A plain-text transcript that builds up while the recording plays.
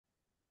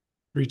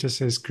Rita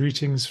says,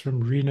 greetings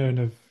from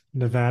Reno,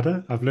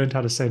 Nevada. I've learned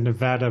how to say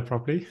Nevada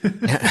properly.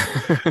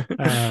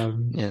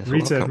 Yes,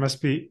 Rita, welcome.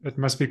 it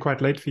must be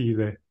quite late for you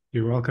there.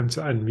 You're welcome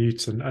to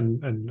unmute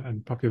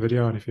and pop your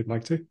video on if you'd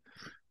like to.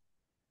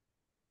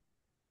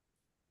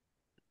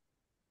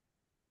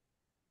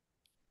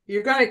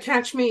 You're going to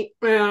catch me.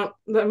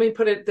 Let me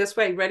put it this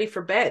way: ready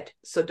for bed.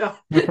 So don't.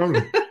 No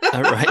problem.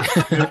 All right.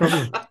 No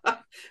problem.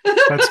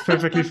 That's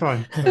perfectly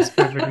fine. That's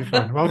perfectly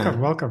fine. Welcome, Uh,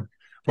 welcome.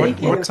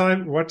 Thank you. What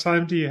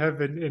time do you have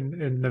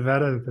in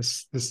Nevada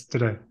this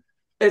today?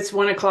 It's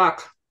 1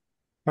 o'clock.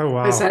 Oh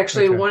It's wow.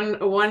 actually Okay.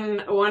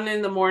 one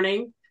in the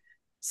morning.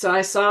 So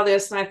I saw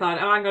this and I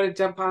thought, oh, I'm going to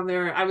jump on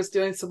there. I was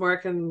doing some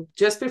work, and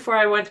just before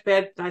I went to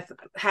bed,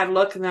 had a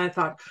look, and then I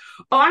thought,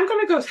 oh, I'm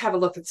going to go have a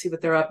look and see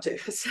what they're up to.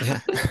 So yeah.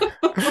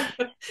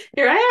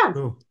 here I am.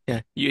 Cool.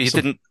 Yeah. You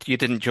So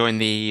didn't join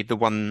the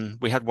one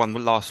we had one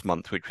last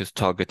month which was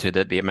targeted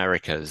at the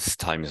Americas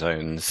time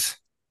zones.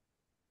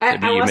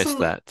 Maybe I you missed wasn't.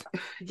 that.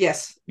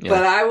 Yes, Yeah.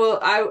 but I will.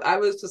 I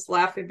was just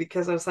laughing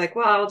because I was like,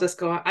 well, I'll just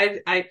go.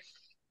 I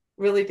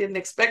really didn't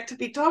expect to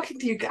be talking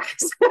to you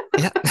guys.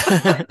 Yeah.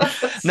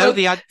 No, So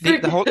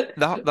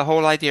the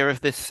whole idea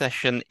of this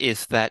session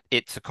is that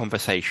it's a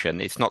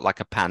conversation. It's not like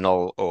a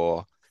panel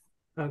or,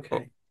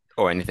 okay,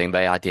 or anything.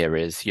 The idea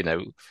is,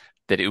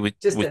 that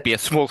it just would a be a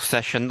small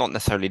session, not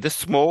necessarily this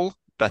small,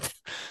 but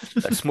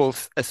a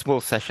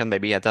small session,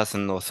 maybe a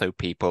dozen or so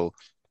people,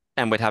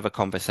 and we'd have a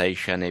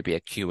conversation, maybe a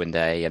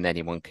Q&A, and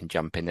anyone can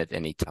jump in at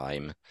any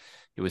time.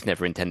 It was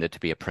never intended to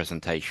be a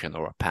presentation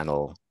or a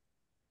panel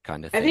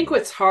kind of I think thing.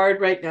 what's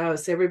hard right now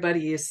is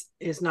everybody is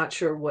not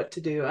sure what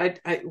to do.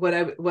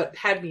 What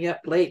had me up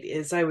late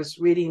is I was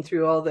reading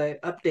through all the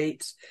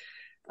updates,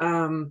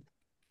 um,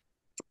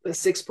 the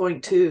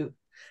 6.2,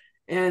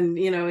 and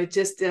it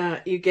just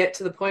you get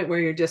to the point where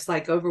you're just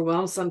like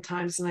overwhelmed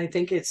sometimes, and I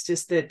think it's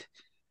just that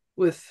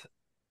with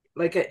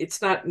like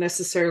it's not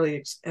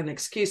necessarily an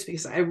excuse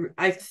because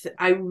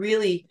I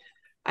really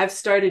I've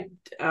started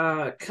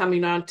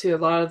coming on to a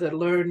lot of the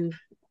learn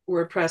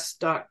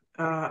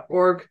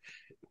WordPress.org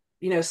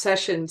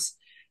sessions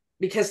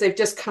because they've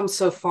just come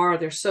so far.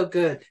 They're so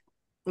good.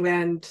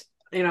 And,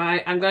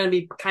 I'm going to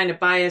be kind of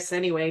biased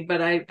anyway,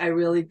 but I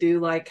really do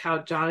like how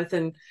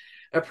Jonathan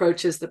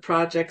approaches the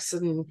projects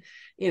and,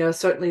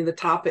 certainly the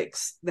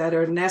topics that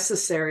are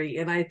necessary.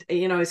 And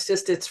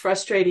it's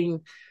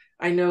frustrating.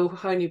 I know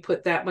when you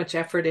put that much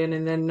effort in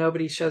and then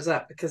nobody shows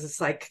up because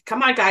it's like,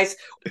 come on, guys.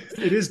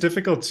 it is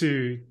difficult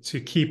to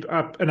keep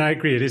up, and I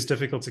agree, it is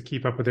difficult to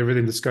keep up with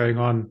everything that's going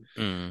on,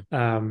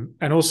 Mm,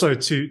 and also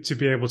to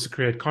be able to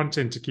create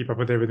content to keep up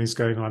with everything that's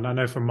going on. I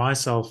know for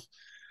myself,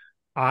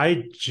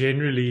 I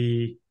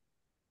generally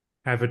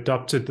have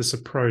adopted this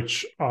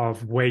approach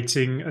of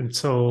waiting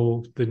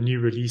until the new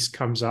release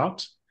comes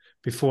out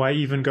before I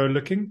even go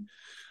looking.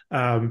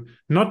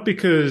 Not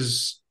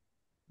because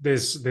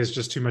there's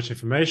just too much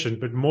information,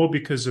 but more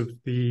because of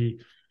the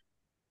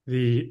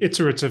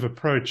iterative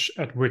approach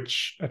at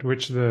which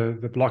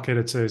the block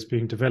editor is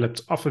being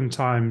developed.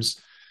 Oftentimes,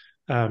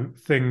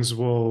 things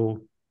will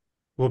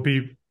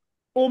be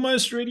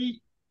almost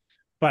ready,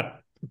 but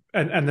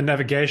and the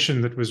navigation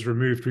that was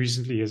removed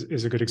recently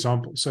is a good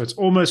example. So it's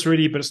almost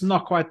ready, but it's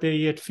not quite there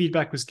yet.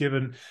 Feedback was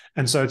given,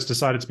 and so it's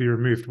decided to be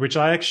removed, which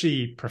I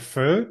actually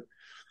prefer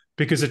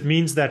because it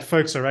means that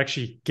folks are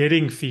actually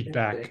getting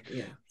feedback,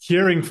 Yeah.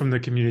 hearing from the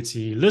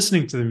community,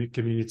 listening to the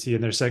community,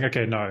 and they're saying,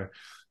 okay, no,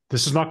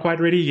 this is not quite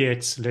ready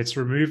yet. Let's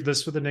remove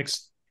this for the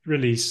next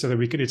release so that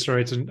we can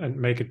iterate and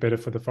make it better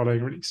for the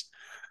following release.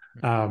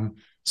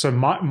 So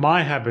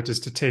my habit is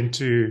to tend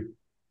to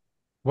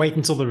wait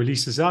until the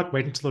release is out,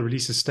 wait until the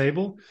release is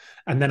stable,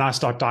 and then I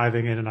start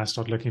diving in and I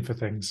start looking for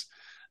things.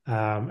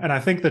 And I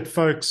think that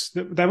folks,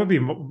 that would be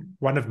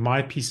one of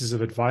my pieces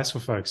of advice for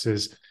folks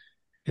is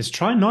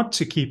try not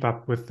to keep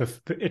up with the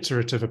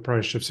iterative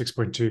approach of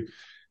 6.2.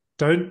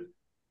 Don't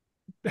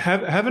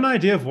have an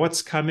idea of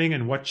what's coming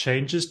and what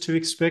changes to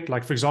expect.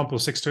 Like, for example,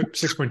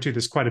 6.2,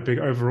 there's quite a big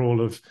overall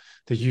of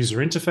the user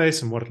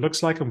interface and what it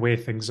looks like and where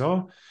things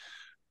are.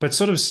 But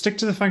sort of stick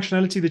to the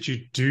functionality that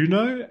you do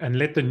know and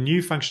let the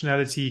new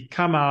functionality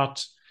come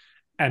out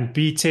and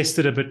be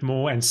tested a bit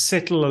more and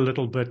settle a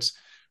little bit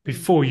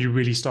before you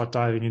really start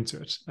diving into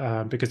it,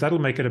 because that'll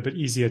make it a bit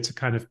easier to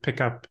kind of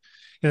pick up.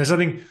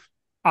 Something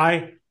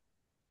I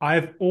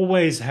I've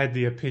always had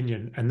the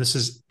opinion, and this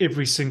is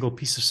every single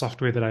piece of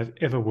software that I've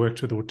ever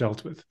worked with or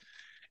dealt with,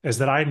 is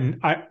that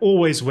I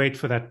always wait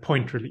for that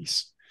point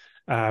release.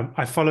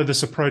 I follow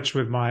this approach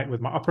with my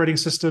operating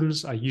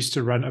systems. I used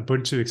to run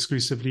Ubuntu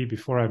exclusively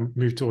before I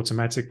moved to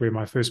Automatic, where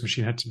my first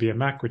machine had to be a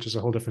Mac, which is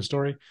a whole different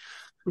story.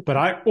 But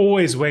I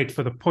always wait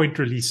for the point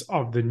release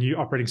of the new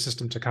operating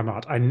system to come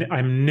out.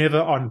 I'm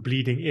never on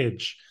bleeding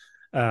edge,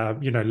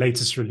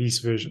 latest release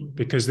version,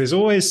 because there's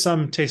always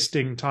some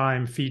testing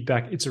time,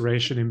 feedback,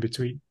 iteration in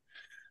between.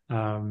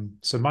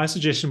 So my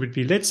suggestion would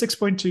be let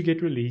 6.2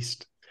 get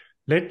released,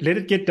 let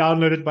it get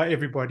downloaded by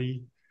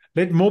everybody,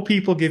 let more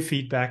people give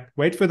feedback,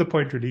 wait for the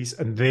point release,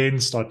 and then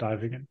start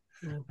diving in,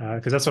 Mhm.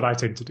 because that's what I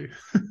tend to do.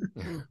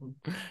 Mhm.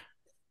 No,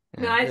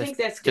 yeah, I just think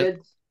that's just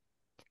good.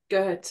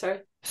 Go ahead. Sorry.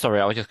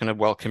 Sorry, I was just going to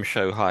welcome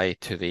Shohei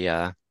to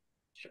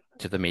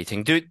the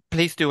meeting.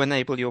 Please do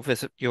enable your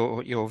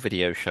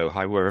video,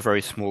 Shohei. We're a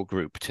very small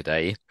group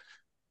today.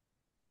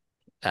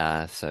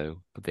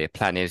 So the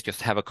plan is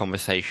just have a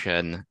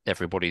conversation.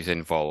 Everybody's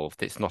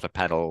involved. It's not a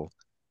panel.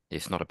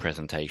 It's not a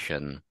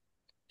presentation.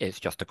 It's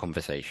just a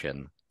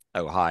conversation.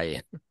 Oh,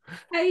 hi.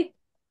 Hi.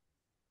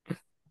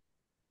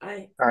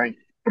 Hi. Hi.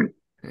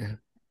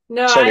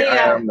 No, Sorry,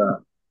 I am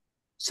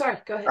sorry,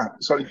 go ahead.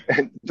 sorry,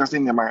 just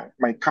in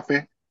my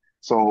cafe,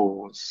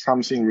 so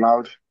something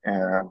loud.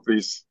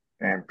 Please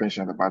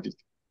mention about it.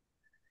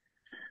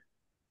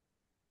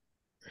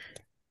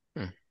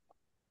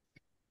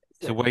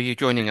 So where are you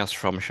joining us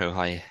from,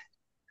 Shohei?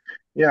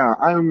 Yeah,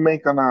 I'm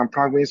making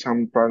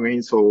some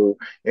plugins, so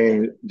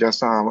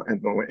just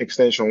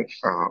extension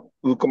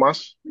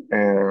WooCommerce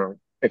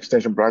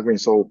extension plugin.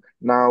 So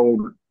now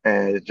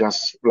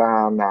just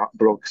run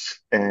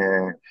blocks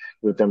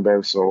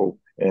Gutenberg. So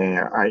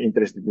I'm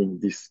interested in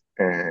this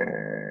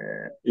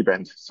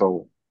event,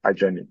 so I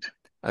joined it.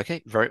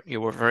 Okay, you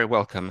were very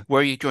welcome.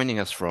 Where are you joining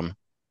us from?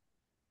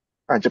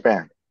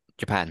 Japan.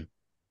 Japan.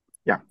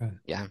 Yeah.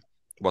 Yeah.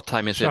 What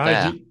time is it Shahai,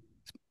 there?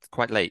 It's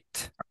quite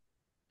late.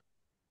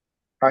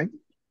 Hi.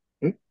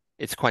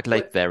 It's quite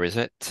late there, is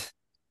it?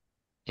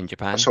 In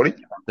Japan? Sorry?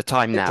 The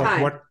time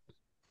now. What?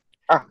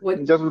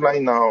 Just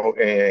right now,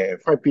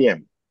 5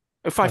 p.m.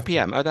 Oh, 5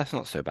 p.m. Oh, that's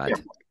not so bad.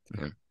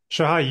 Yeah.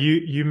 Shahai,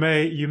 you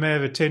may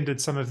have attended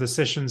some of the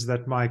sessions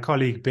that my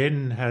colleague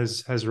Ben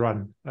has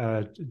run,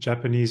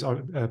 Japanese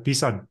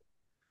Bisan.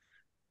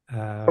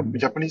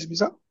 Japanese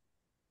visa?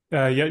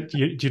 Yeah,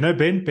 do you know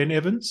Ben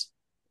Evans?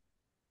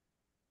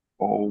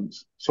 Oh,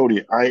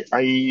 sorry.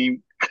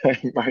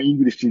 My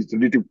English is a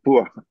little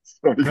poor.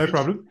 Sorry. No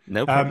problem.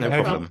 No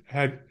problem.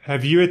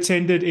 Have you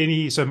attended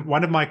any? So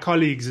one of my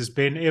colleagues is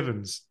Ben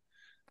Evans.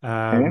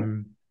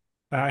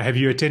 Have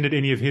you attended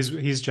any of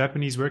his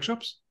Japanese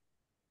workshops?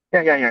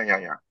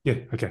 Yeah. Yeah.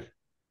 Okay.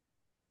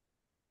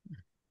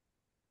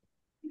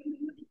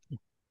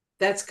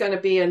 That's going to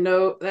be a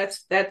no.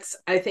 That's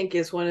I think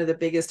is one of the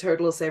biggest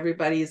hurdles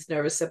everybody is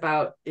nervous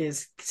about,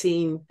 is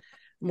seeing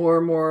more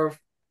and more.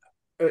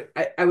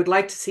 I would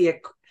like to see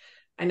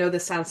I know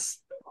this sounds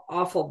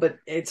awful, but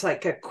it's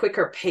like a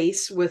quicker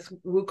pace with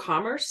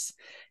WooCommerce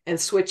and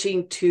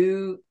switching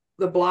to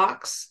the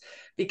blocks,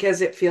 because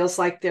it feels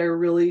like they're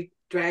really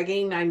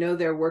dragging. I know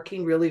they're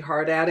working really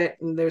hard at it.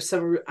 And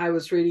I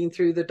was reading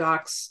through the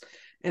docs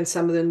and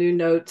some of the new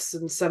notes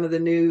and some of the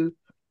new,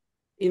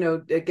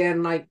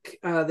 again, like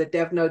the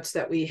dev notes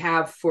that we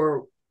have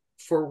for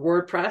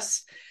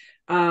WordPress.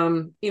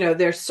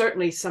 There's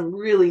certainly some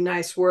really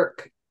nice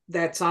work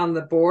that's on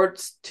the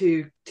boards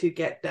to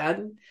get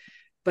done,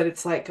 but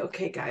it's like,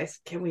 okay, guys,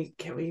 can we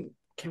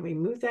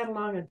move that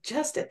along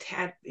just a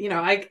tad?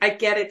 I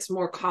get it's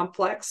more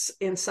complex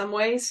in some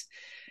ways,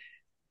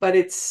 but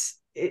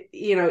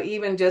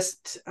even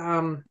just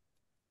I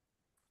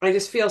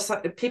just feel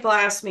people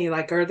ask me,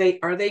 like, are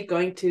they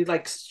going to,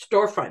 like,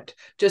 storefront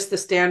just the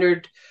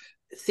standard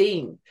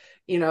theme?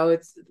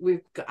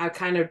 I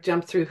kind of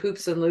jumped through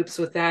hoops and loops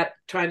with that,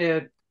 trying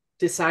to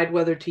decide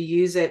whether to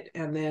use it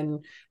and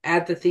then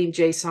add the theme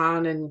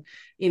JSON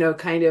and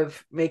kind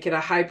of make it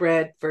a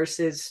hybrid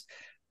versus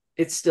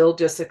it's still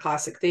just a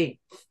classic theme.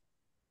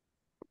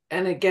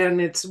 And again,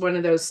 it's one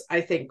of those,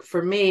 I think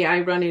for me,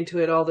 I run into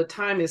it all the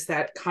time, is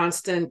that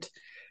constant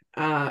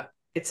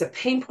it's a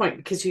pain point,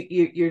 because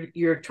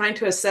you're trying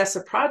to assess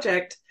a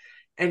project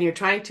and you're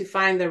trying to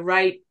find the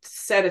right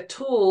set of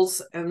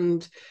tools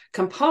and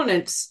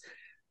components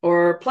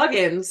or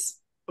plugins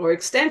or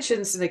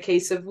extensions in the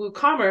case of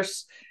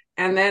WooCommerce.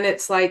 And then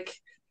it's like,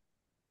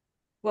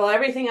 well,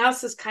 everything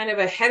else is kind of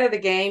ahead of the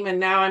game. And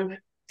now I'm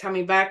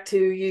coming back to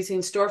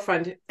using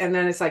storefront. And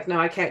then it's like, no,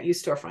 I can't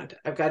use storefront.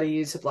 I've got to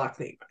use a block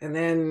theme. And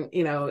then,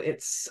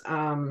 it's,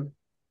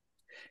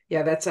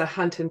 that's a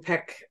hunt and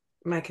peck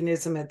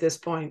mechanism at this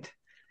point.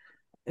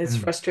 It's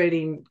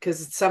frustrating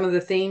because some of the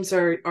themes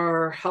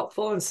are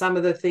helpful and some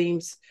of the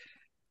themes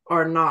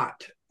are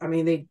not. I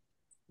mean,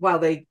 while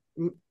they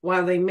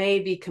may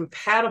be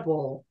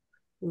compatible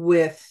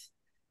with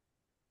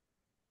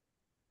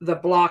the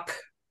block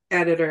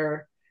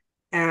editor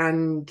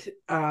and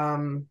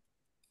in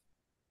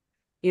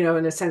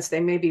a sense they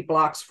may be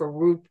blocks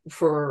for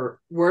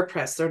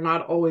WordPress, they're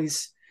not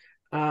always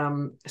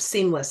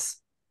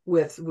seamless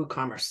with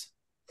WooCommerce.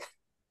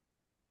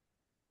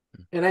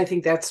 And I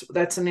think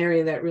that's an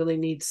area that really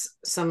needs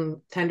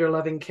some tender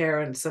loving care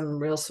and some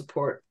real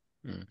support.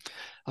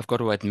 I've got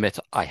to admit,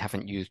 I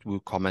haven't used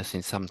WooCommerce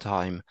in some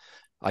time.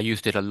 I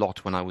used it a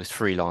lot when I was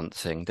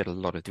freelancing, did a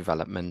lot of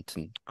development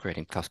and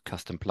creating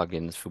custom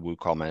plugins for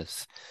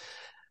WooCommerce.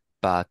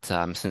 But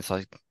since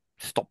I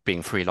stopped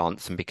being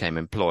freelance and became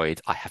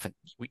employed, I haven't,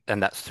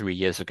 and that's 3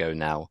 years ago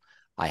now,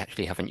 I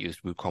actually haven't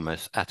used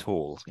WooCommerce at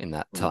all in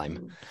that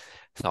time.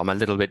 So I'm a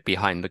little bit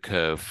behind the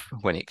curve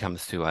when it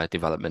comes to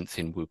developments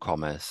in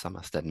WooCommerce, I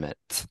must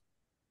admit.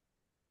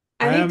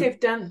 I think they've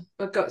done.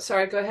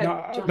 Sorry, go ahead,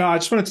 John. No, I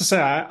just wanted to say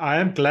I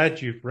am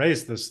glad you've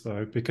raised this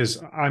though,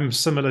 because I'm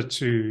similar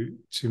to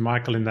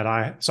Michael in that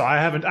I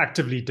haven't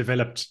actively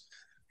developed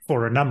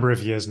for a number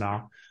of years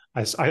now.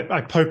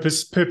 I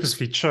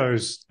purposefully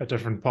chose a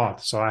different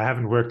path, so I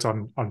haven't worked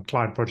on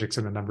client projects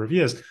in a number of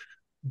years.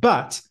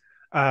 But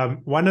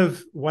one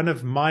of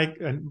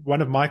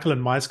Michael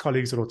and my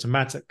colleagues at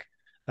Automatic,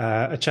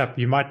 a chap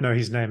you might know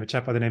his name, a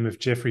chap by the name of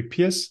Jeffrey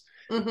Pierce.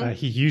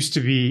 He used to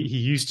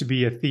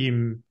be a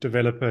theme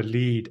developer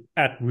lead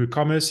at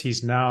WooCommerce.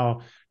 He's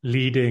now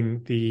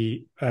leading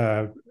the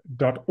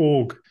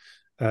 .org,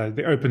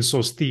 the open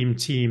source theme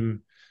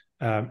team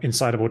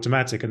inside of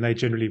Automatic, and they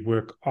generally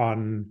work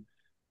on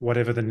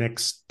whatever the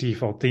next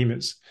default theme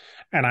is.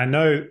 And I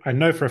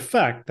know for a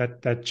fact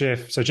that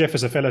Jeff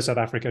is a fellow South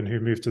African who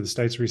moved to the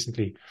States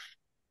recently.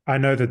 I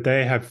know that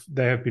they have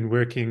been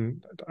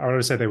working. I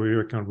don't say they were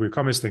working on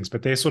WooCommerce things,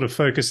 but their sort of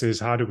focus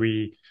is what do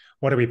we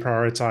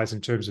prioritize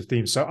in terms of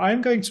themes. So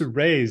I'm going to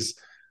raise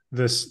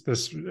this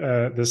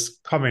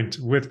comment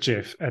with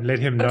Jeff and let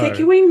him know. Okay,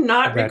 can we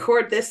not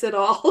record this at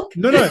all?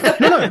 No.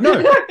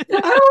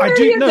 I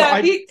do. No,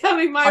 heat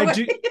coming my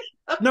way.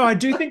 No, I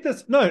do think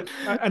that's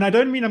and I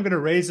don't mean I'm going to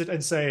raise it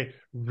and say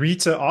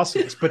Rita asked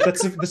us, but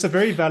that's a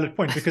very valid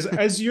point, because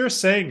as you're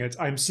saying it,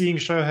 I'm seeing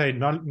Shohei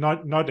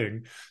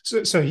nodding.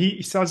 So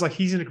he sounds like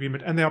he's in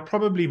agreement, and there are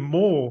probably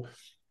more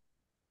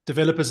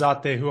developers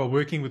out there who are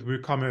working with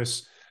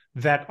WooCommerce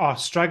that are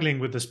struggling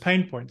with this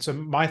pain point. So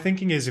my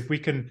thinking is, if we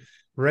can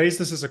raise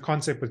this as a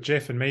concept with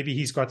Jeff, and maybe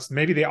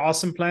there are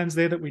some plans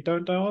there that we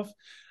don't know of,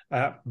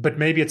 but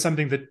maybe it's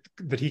something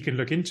that he can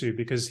look into,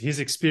 because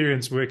his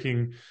experience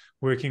working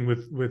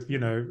with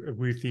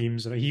Woo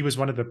themes. He was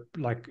one of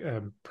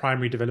the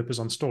primary developers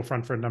on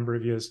Storefront for a number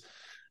of years.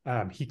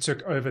 He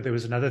took over. There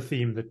was another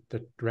theme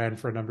that ran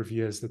for a number of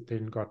years that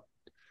then got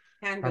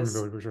Canvas. I don't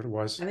remember which one it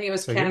was. I think it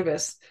was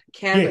Canvas.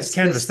 Yeah. Yes,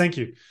 Canvas. Thank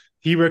you.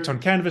 He worked on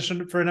Canvas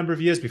for a number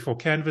of years before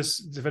Canvas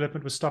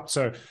development was stopped.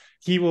 So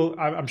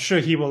I'm sure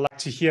he will like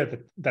to hear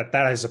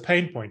that is a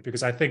pain point,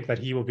 because I think that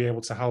he will be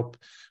able to help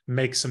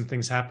make some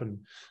things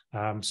happen.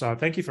 So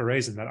thank you for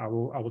raising that. I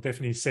will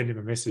definitely send him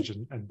a message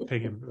and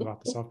ping him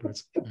about this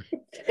afterwards.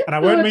 And I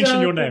won't mention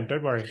your name.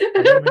 Don't worry.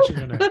 I won't mention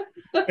your name.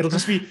 It'll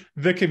just be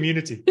the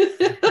community.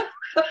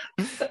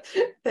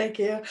 Thank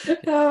you.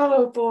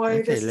 Oh boy,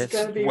 okay, this is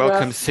going to be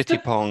welcome rough.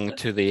 Citypong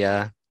to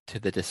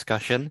the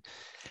discussion.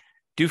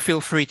 Do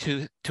feel free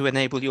to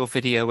enable your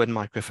video and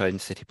microphone,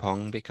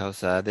 Citypong,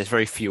 because there's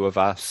very few of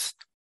us,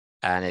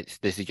 and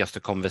this is just a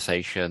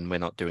conversation. We're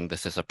not doing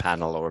this as a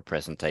panel or a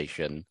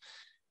presentation,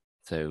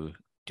 so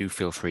do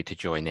feel free to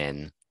join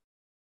in.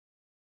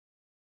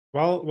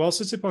 While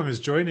Citypong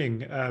is joining,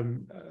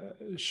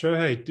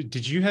 Shohei,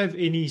 did you have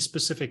any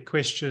specific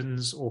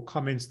questions or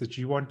comments that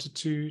you wanted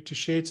to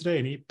share today?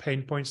 Any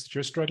pain points that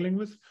you're struggling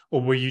with,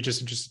 or were you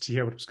just interested to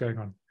hear what was going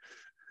on?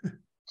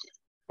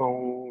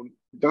 So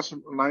just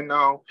right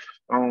now,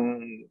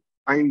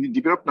 I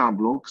developed now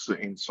blogs,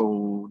 and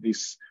so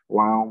this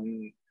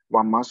one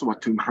month or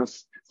 2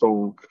 months.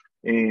 So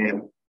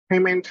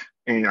payment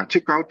and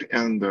checkout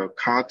and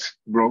cart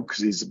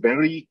blocks is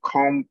very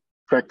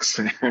complex.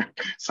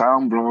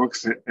 Some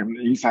blocks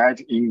inside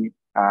in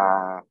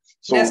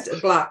so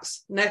nested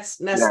blocks.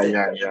 Nested.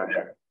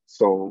 Yeah.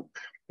 So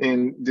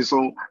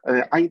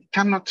I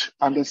cannot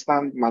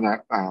understand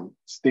but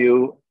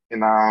still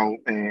now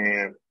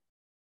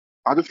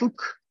other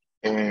hook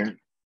in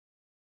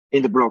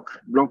the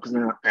block hook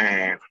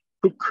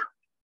HOOK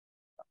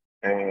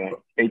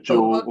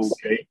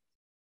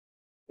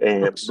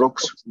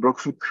block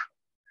hook.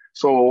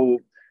 So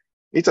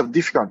it's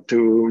difficult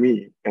to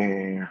me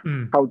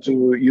how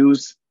to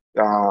use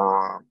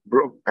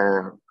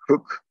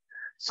hook.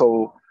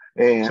 So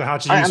how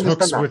to use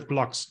hooks with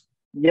blocks.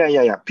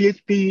 Yeah.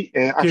 PHP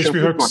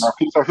PHP hooks.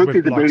 Hook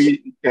is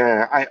very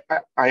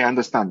I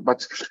understand,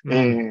 but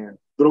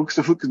blocks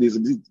hook is a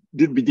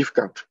little bit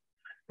difficult.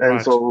 And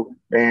right. So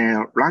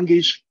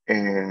language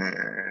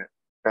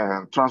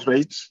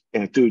translates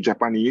to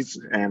Japanese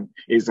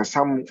is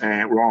some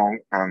wrong,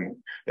 and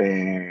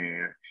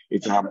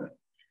it's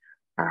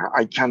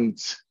I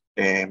can't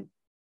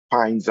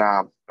find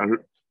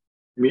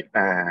the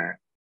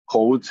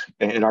code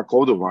error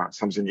code or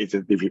something. It's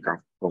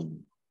difficult for me.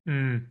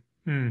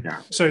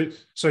 Yeah. So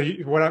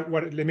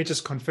let me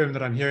just confirm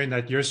that I'm hearing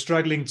that you're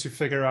struggling to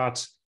figure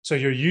out. So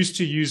you're used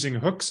to using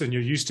hooks, and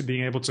you're used to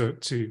being able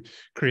to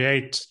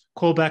create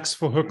callbacks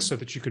for hooks so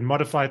that you can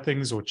modify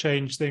things or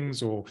change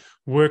things or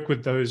work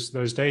with those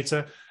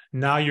data.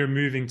 Now you're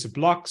moving to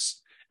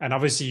blocks, and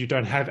obviously you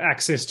don't have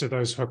access to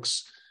those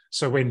hooks.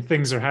 So when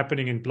things are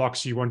happening in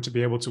blocks, you want to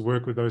be able to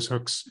work with those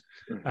hooks,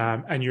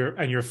 and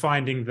you're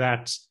finding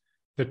that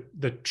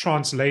the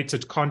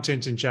translated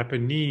content in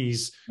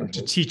Japanese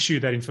to teach you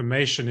that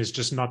information is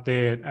just not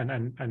there,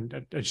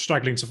 and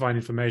struggling to find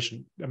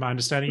information. Am I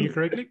understanding you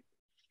correctly?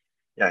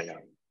 Yeah.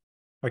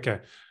 Okay.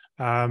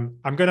 I'm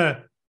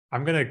gonna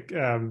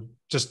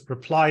just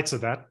reply to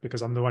that,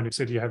 because I'm the one who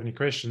said, do you have any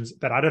questions?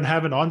 That I don't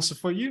have an answer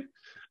for you.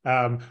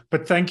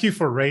 But thank you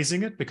for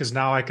raising it, because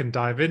now I can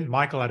dive in.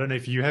 Michael, I don't know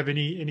if you have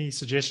any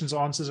suggestions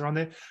or answers around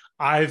there.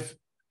 I've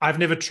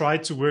never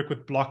tried to work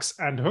with blocks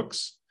and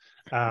hooks,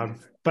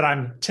 but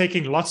I'm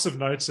taking lots of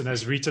notes. And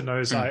as Rita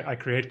knows, I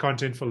create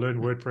content for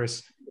Learn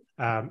WordPress.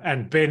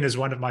 And Ben is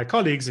one of my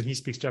colleagues, and he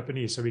speaks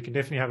Japanese, so we can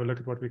definitely have a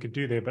look at what we could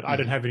do there. But I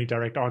don't have any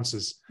direct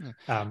answers.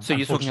 So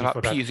you're talking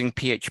about using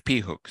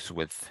PHP hooks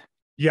with?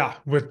 Yeah,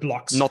 with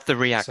blocks, not the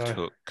React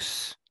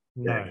hooks.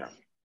 No. Yeah.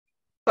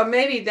 But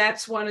maybe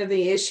that's one of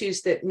the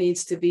issues that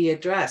needs to be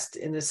addressed,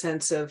 in the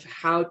sense of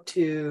how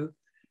to.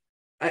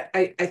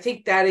 I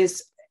think that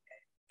is.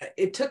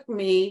 It took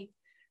me,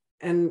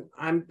 and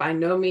I'm by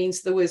no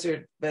means the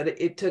wizard, but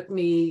it took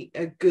me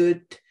a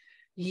good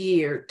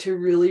year to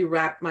really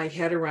wrap my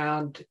head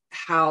around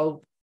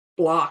how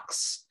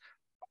blocks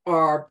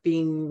are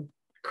being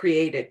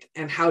created,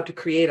 and how to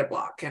create a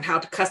block, and how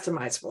to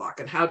customize a block,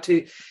 and how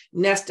to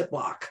nest a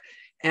block.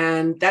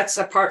 And that's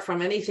apart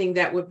from anything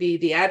that would be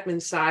the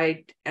admin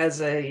side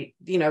as a,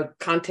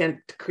 content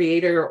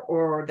creator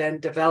or then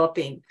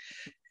developing.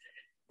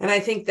 And I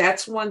think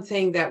that's one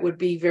thing that would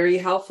be very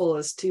helpful,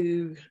 is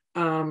to,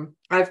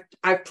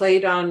 I've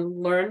played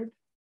on Learn.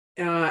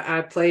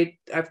 I've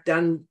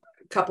done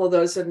a couple of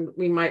those, and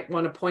we might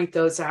want to point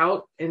those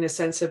out in a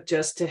sense of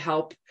just to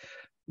help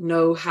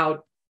know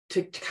how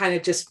to kind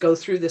of just go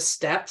through the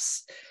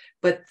steps.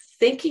 But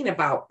thinking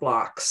about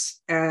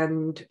blocks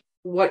and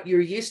what you're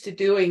used to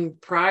doing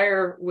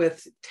prior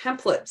with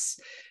templates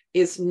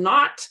is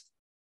not,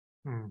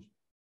 and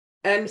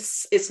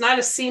it's not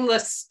a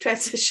seamless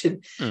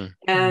transition.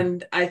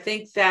 And I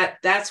think that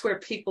that's where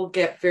people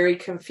get very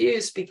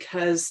confused,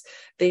 because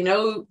they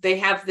know they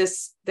have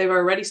this, they've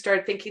already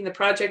started thinking the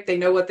project, they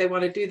know what they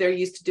want to do, they're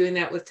used to doing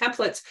that with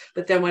templates.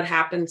 But then what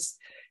happens,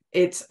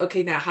 it's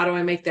okay, now how do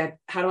I make that,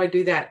 how do I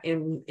do that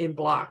in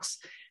blocks?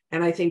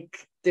 And I think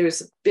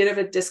there's a bit of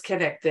a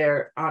disconnect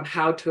there on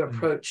how to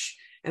approach.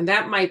 And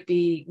that might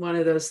be one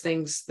of those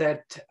things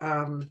that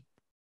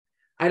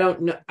I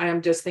don't know.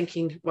 I'm just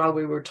thinking while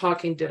we were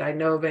talking, did I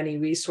know of any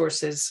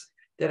resources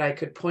that I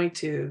could point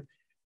to?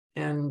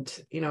 And,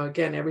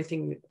 again,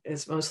 everything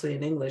is mostly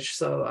in English.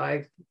 So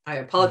I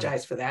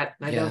apologize for that.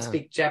 I don't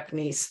speak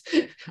Japanese.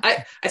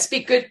 I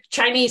speak good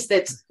Chinese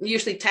that's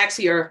usually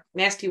taxi or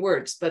nasty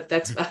words, but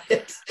that's about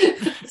it.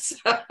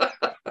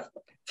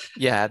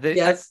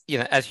 Yes.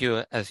 As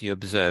you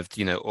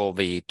observed, all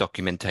the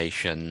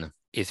documentation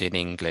is in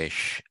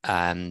English,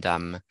 and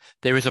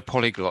there is a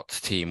polyglots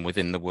team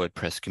within the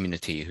WordPress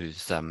community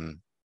whose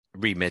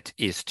remit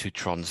is to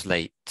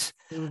translate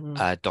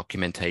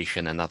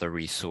documentation and other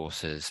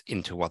resources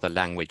into other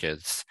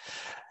languages,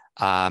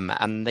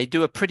 and they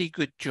do a pretty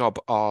good job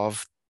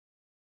of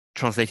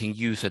translating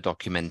user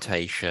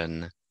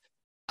documentation.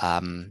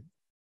 I'm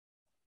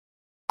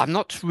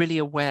not really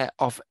aware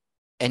of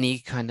any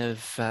kind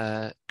of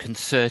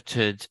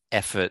concerted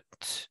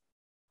effort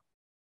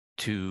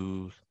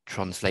to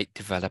translate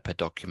developer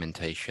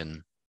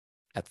documentation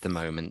at the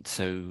moment.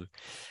 So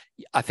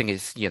I think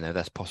it's,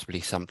 that's possibly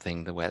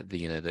something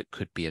that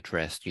could be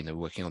addressed,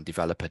 working on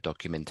developer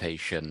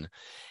documentation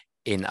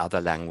in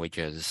other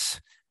languages,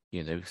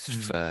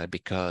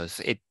 because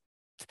it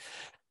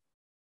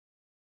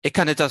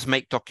kind of does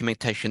make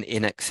documentation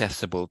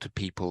inaccessible to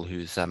people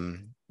who's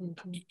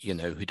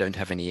who don't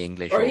have any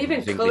English, or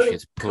even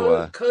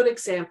code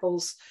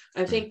examples.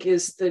 I think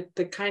is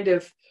the kind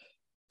of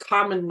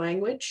common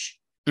language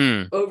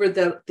over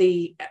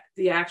the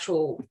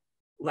actual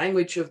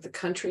language of the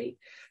country.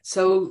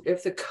 So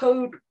if the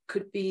code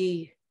could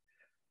be,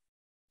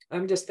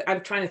 I'm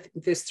trying to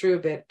think this through a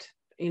bit,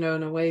 in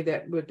a way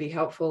that would be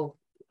helpful.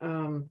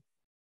 I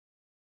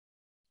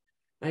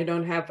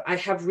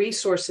have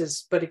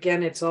resources, but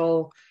again, it's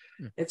all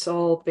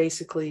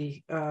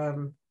basically,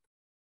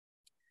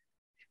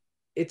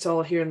 it's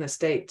all here in the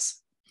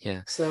States.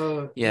 Yeah.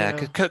 So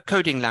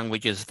coding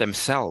languages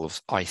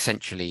themselves are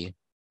essentially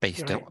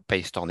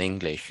based on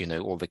English,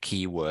 all the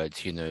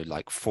keywords,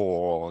 like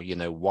for,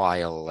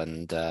 while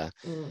and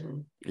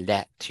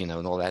let, and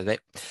all that.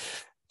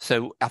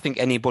 So I think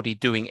anybody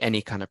doing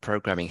any kind of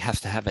programming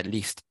has to have at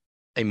least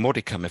a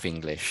modicum of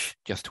English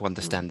just to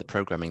understand the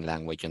programming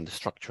language and the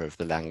structure of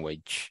the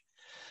language.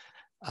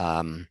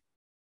 But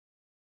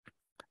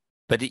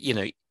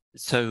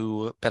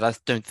but I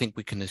don't think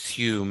we can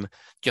assume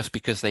just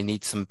because they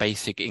need some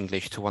basic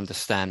English to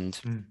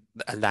understand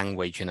a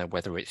language,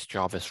 whether it's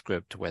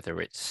JavaScript, whether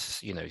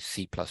it's,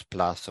 C++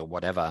 or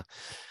whatever,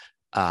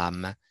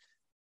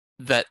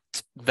 that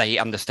they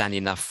understand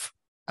enough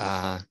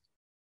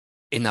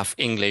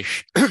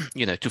English,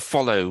 to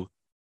follow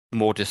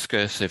more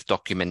discursive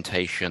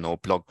documentation or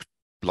blog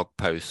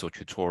posts or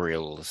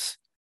tutorials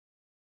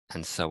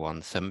and so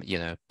on. Some,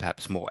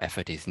 perhaps more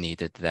effort is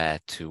needed there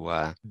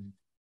to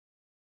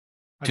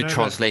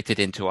translate it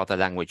into other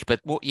language. But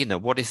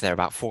what is there,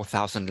 about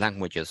 4,000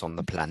 languages on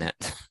the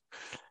planet?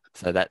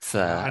 So that's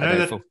an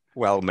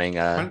overwhelming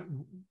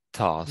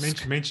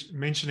task.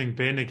 Mentioning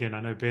Ben again,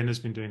 I know Ben has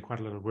been doing quite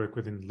a lot of work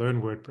within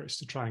Learn WordPress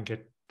to try and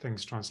get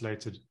things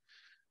translated.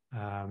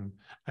 I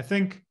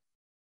think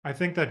I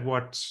think that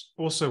what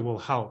also will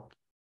help,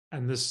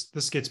 and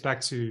this gets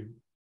back to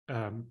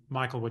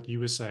Michael, what you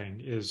were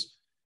saying is,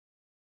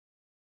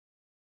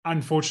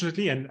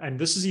 unfortunately, and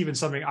this is even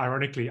something,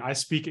 ironically, I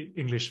speak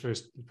English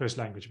first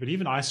language, but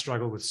even I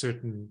struggle with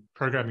certain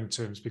programming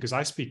terms because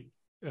I speak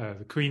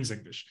the Queen's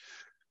English.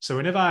 So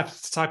whenever I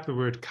have to type the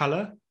word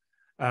color,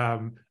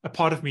 a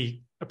part of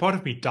me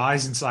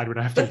dies inside when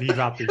I have to leave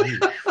out the U.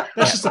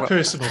 That's just a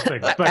personal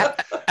thing.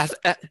 But as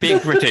being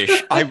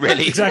British, I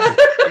really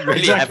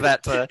have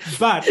that.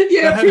 But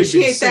you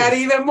appreciate that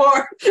even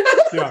more.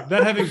 Yeah,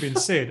 that having been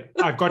said,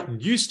 I've gotten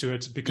used to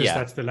it because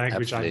that's the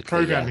language I'm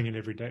programming in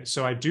every day.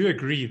 So I do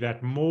agree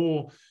that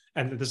more,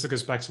 and this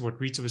goes back to what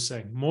Rita was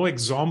saying, more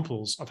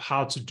examples of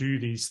how to do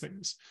these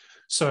things.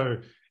 So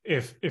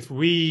if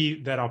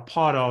we that are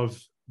part of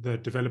the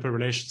developer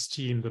relations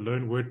team, the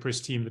Learn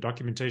WordPress team, the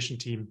documentation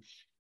team,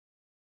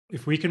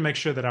 if we can make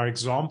sure that our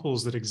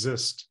examples that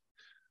exist,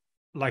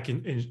 like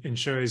in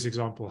Shoei's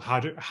example, how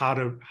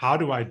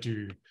do I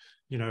do,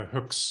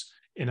 hooks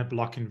in a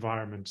block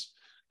environment?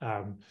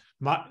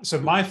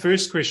 My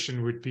first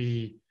question would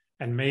be,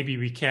 and maybe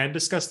we can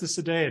discuss this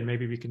today, and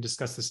maybe we can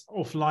discuss this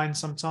offline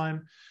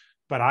sometime,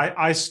 but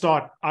I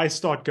start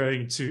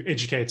going to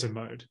educator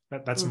mode.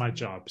 That's my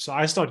job. So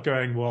I start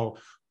going, well,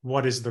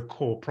 what is the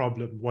core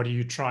problem? What are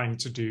you trying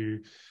to do?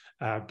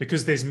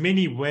 Because there's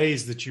many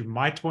ways that you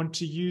might want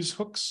to use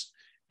hooks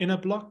in a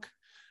block.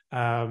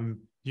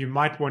 You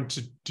might want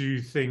to do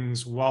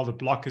things while the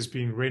block is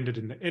being rendered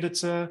in the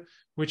editor,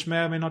 which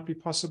may or may not be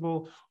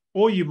possible.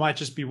 Or you might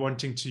just be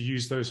wanting to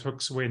use those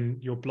hooks when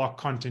your block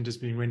content is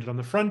being rendered on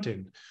the front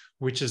end,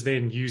 which is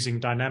then using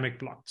dynamic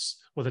blocks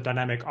or the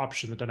dynamic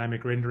option, the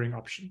dynamic rendering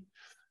option.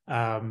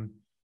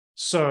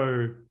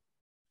 So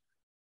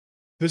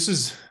this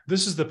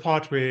is the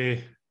part where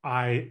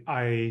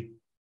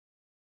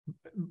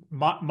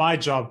my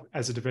job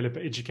as a developer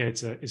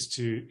educator is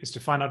to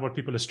find out what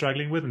people are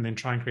struggling with and then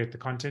try and create the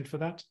content for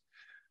that.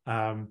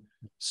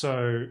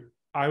 So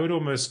I would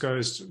almost go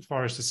as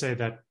far as to say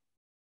that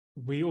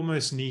we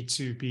almost need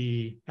to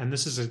be, and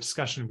this is a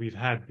discussion we've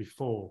had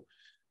before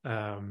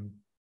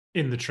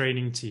in the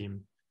training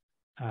team.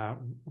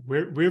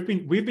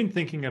 We've been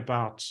thinking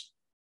about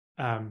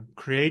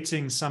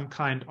creating some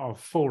kind of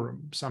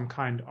forum, some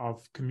kind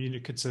of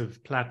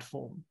communicative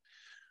platform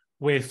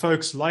where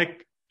folks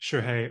like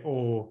Shohei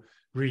or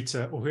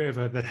Rita or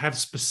whoever that have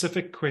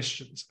specific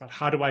questions about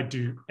how do I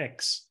do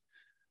X?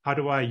 How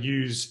do I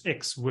use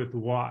X with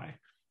Y?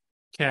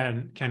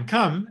 Can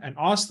come and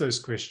ask those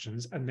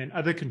questions, and then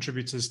other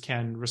contributors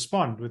can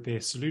respond with their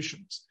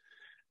solutions.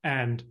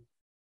 And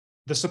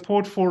the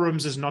support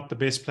forums is not the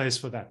best place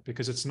for that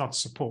because it's not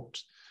support.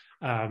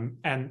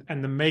 And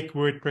the Make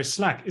WordPress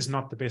Slack is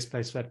not the best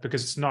place for that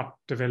because it's not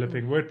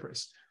developing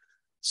WordPress.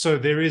 So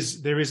there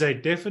is a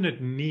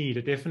definite need,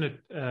 a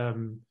definite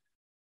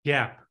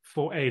gap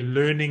for a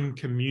learning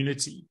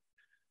community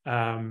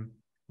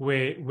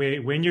where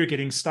when you're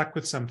getting stuck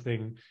with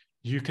something,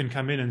 you can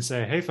come in and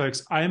say, hey,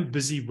 folks, I am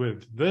busy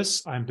with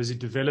this. I'm busy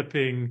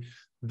developing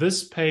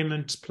this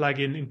payment,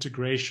 plugin,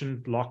 integration,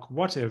 block,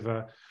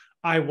 whatever.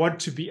 I want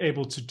to be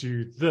able to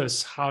do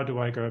this. How do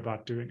I go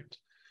about doing it?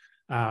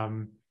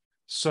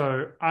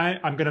 So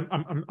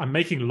I'm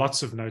making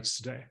lots of notes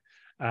today.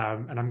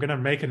 And I'm going to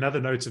make another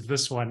note of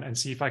this one and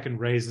see if I can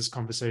raise this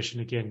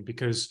conversation again,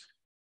 because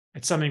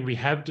it's something we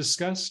have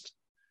discussed.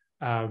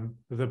 The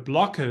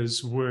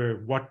blockers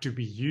were, what do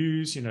we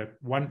use?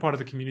 One part of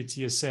the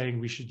community is saying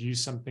we should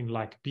use something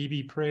like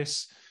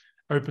bbPress,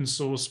 open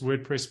source,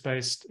 WordPress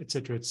based, et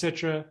cetera, et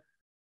cetera.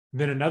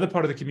 Then another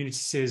part of the community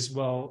says,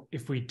 well,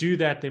 if we do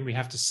that, then we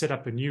have to set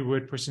up a new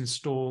WordPress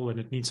install and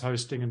it needs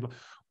hosting. And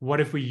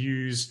what if we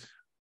use,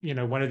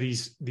 one of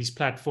these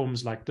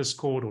platforms like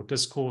Discord or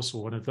Discourse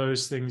or one of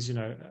those things,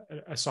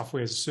 a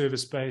software as a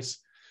service base.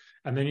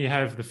 And then you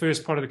have the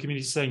first part of the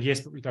community saying,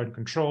 yes, but we don't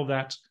control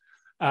that.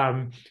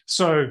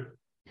 So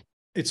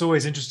it's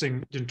always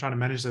interesting in trying to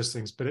manage those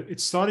things, but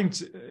it's starting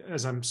to,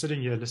 as I'm sitting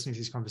here listening to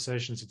these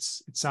conversations,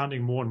 it's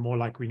sounding more and more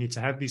like we need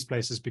to have these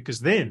places, because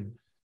then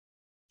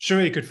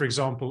Shoei could, for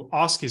example,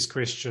 ask his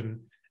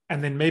question,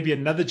 and then maybe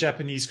another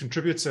Japanese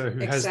contributor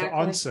who has the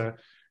answer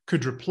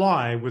could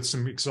reply with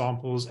some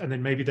examples, and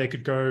then maybe there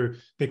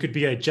could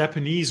be a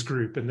Japanese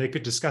group and they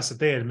could discuss it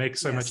there and make it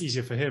so much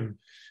easier for him.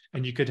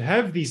 And you could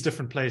have these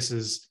different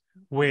places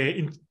where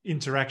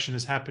interaction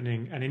is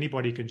happening and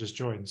anybody can just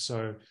join.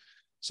 So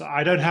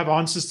I don't have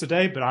answers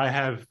today, but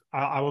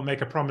I will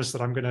make a promise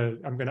that I'm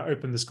gonna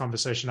open this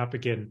conversation up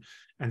again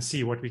and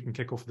see what we can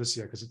kick off this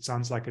year, because it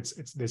sounds like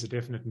there's a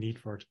definite need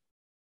for it.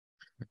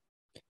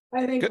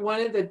 I think one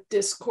of the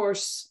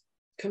discourse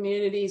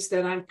communities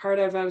that I'm part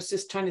of, I was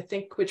just trying to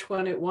think which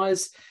one it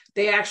was,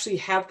 they actually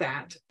have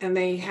that, and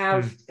they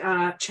have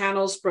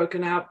channels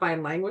broken out by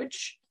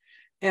language,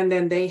 and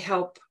then they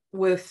help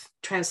with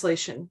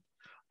translation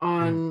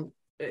on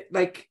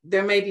like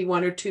there may be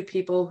one or two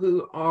people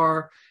who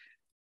are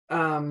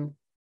I'm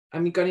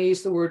going to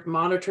use the word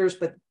monitors,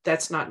 but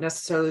that's not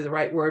necessarily the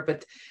right word,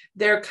 but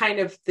they're kind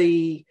of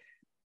the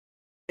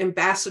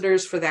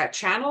ambassadors for that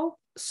channel,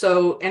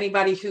 So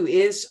anybody who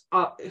is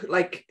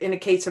like in a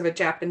case of a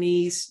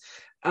Japanese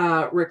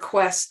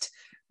request,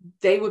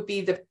 they would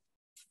be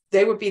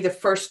the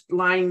first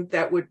line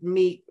that would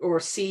meet or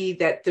see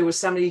that there was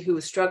somebody who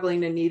was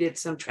struggling and needed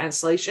some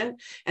translation,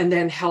 and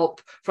then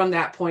help from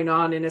that point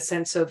on in a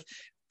sense of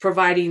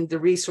providing the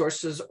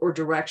resources or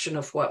direction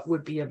of what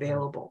would be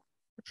available.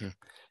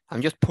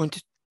 I'm just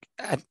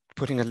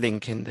putting a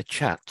link in the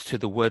chat to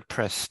the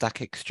WordPress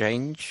Stack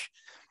Exchange,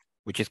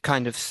 which is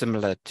kind of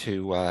similar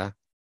to, I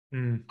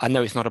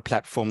know it's not a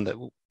platform that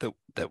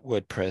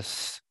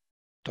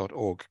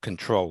WordPress.org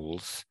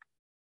controls,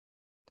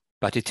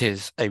 but it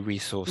is a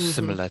resource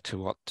similar to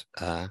what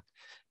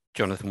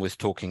Jonathan was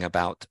talking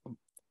about,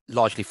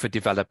 largely for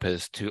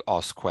developers to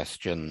ask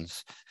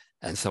questions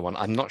and so on.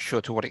 I'm not sure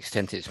to what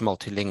extent it's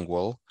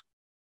multilingual,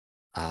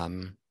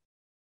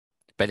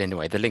 but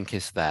anyway, the link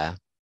is there.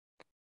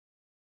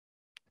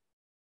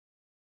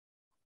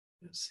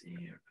 Let's see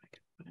here if I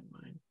can find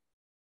mine.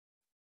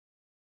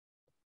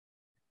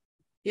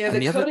 Yeah,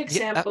 the code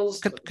examples.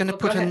 Going to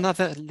put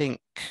another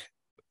link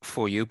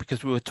for you,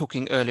 because we were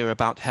talking earlier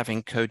about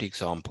having code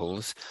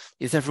examples.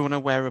 Is everyone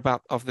aware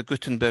of the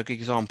Gutenberg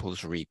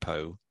examples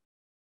repo?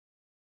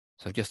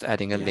 So just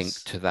adding a link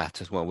to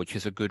that as well, which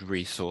is a good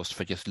resource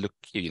for just to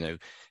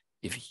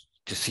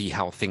see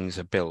how things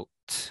are built.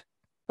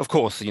 Of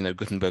course,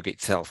 Gutenberg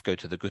itself, go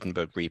to the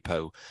Gutenberg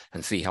repo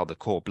and see how the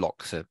core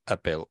blocks are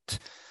built.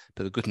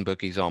 But the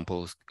Gutenberg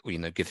examples,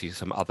 gives you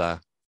some other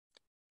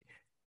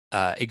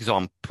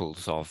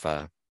examples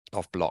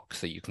of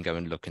blocks that you can go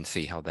and look and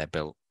see how they're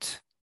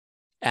built.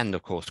 And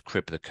of course,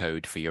 crib the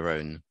code for your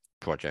own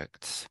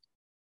projects.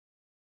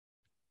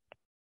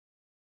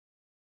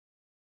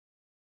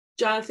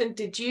 Jonathan,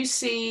 did you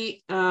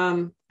see,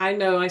 I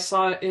know I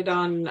saw it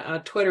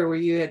on Twitter where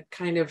you had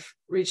kind of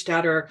reached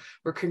out or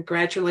were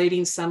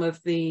congratulating some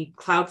of the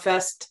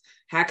CloudFest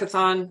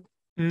hackathon.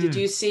 Did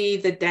you see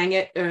the Dang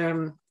It?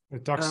 The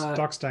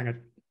Docs Dang It.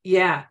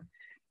 Yeah,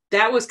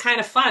 that was kind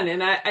of fun.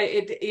 And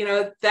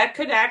that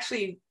could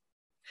actually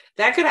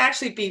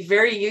be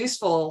very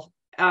useful.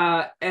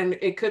 And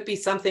it could be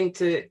something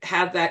to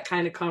have that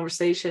kind of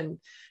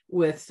conversation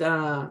with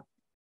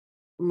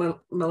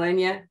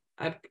Melania,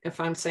 if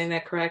I'm saying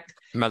that correct.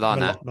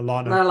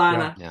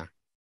 Milana. Yeah.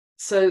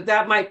 So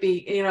that might be,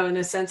 in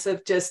a sense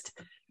of just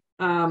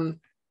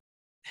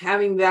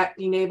having that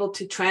being able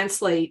to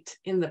translate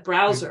in the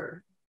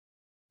browser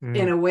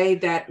in a way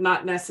that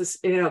not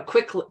necessarily,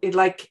 quickly,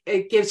 like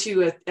it gives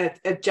you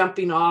a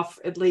jumping off,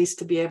 at least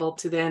to be able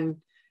to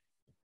then,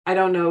 I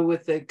don't know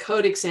with the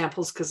code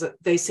examples, because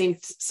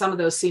some of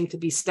those seem to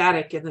be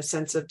static in the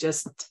sense of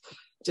just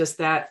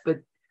that.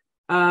 But,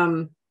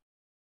 I'm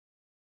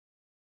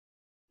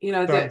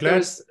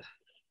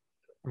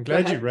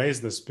glad you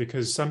raised this,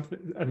 because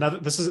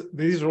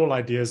these are all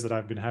ideas that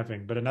I've been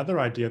having. But another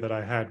idea that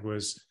I had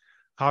was,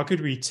 how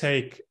could we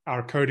take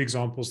our code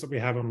examples that we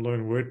have on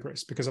Learn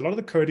WordPress? Because a lot of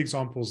the code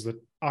examples that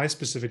I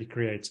specifically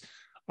create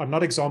are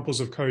not examples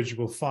of code you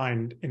will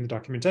find in the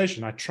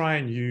documentation. I try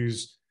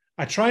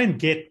and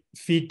get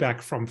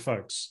feedback from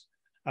folks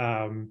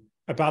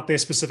about their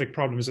specific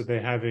problems that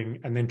they're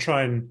having, and then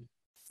try and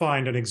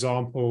find an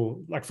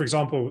example. Like, for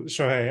example,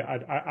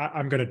 Shohei,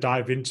 I'm going to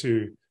dive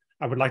into,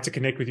 I would like to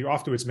connect with you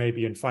afterwards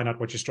maybe and find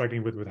out what you're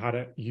struggling with how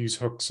to use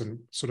hooks and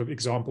sort of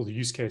example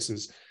use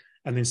cases,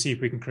 and then see if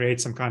we can create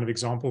some kind of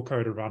example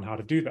code around how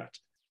to do that.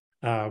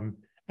 And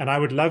I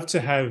would love to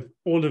have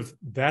all of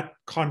that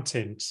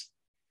content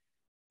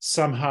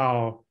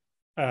somehow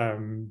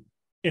in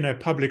a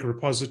public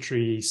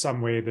repository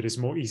somewhere that is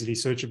more easily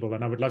searchable.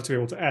 And I would love to be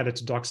able to add it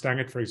to Docs Dang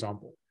It, for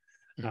example.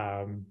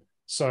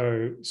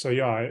 So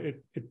yeah,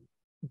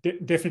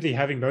 definitely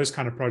having those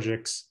kind of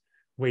projects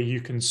where you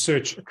can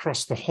search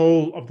across the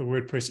whole of the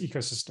WordPress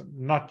ecosystem,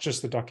 not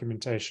just the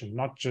documentation,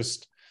 not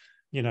just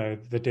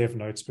the dev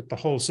notes, but the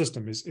whole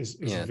system is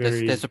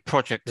very. There's a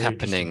project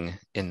happening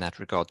in that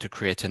regard to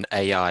create an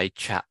AI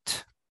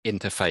chat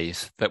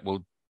interface that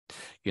will,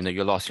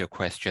 you'll ask your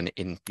question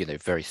in,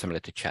 very similar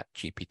to Chat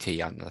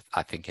GPT. And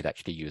I think it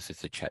actually uses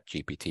the Chat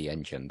GPT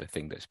engine, the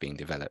thing that's being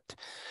developed,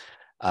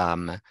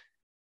 or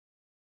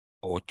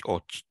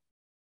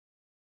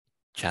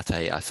Chat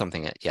AI,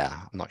 something.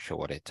 Yeah, I'm not sure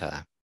what it.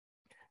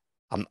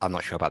 I'm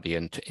not sure about the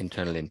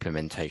internal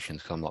implementations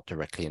because I'm not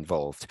directly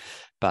involved,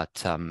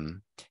 but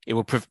it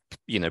will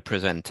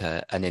present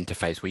an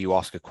interface where you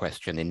ask a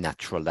question in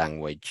natural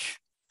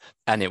language,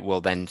 and it will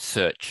then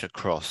search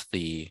across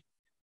the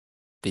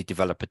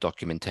developer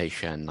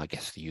documentation, I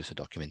guess the user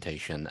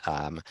documentation,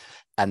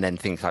 and then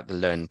things like the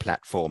Learn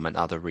platform and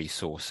other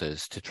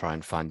resources to try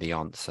and find the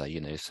answer.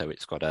 So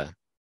it's got a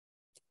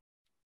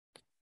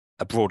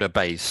broader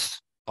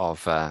base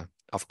of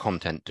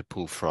content to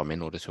pull from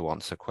in order to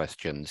answer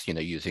questions,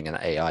 using an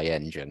AI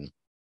engine.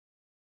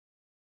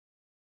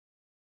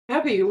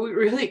 That'd be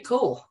really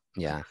cool.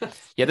 Yeah.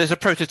 There's a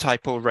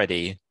prototype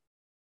already.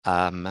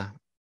 I'm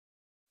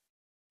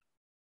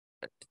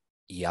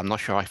not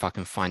sure if I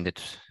can find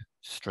it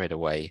straight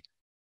away.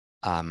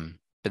 But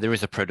there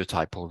is a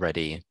prototype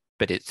already.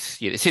 But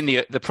it's in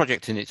the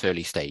project in its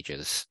early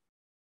stages.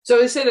 So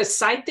is it a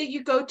site that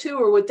you go to,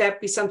 or would that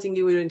be something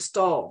you would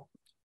install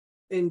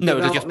in No,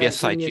 it'll just be a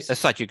development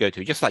site you go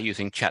to, just like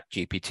using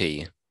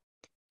ChatGPT.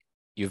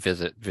 You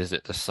visit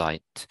the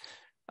site.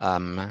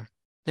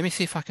 Let me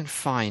see if I can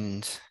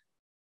find.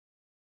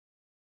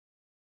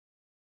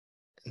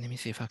 Let me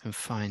see if I can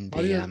find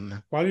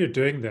While you're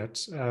doing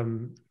that,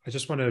 I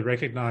just want to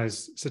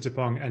recognize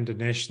Sitapong and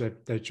Dinesh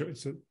that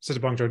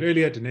Sitapong joined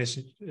earlier,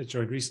 Dinesh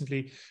joined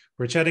recently.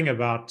 We're chatting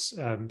about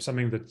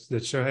something that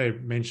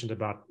Shohei mentioned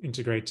about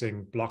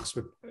integrating blocks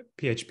with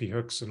PHP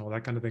hooks and all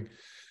that kind of thing.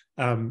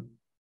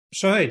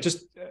 Shohei,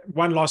 just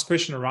one last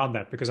question around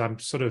that, because I'm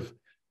sort of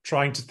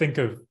trying to think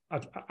of,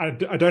 I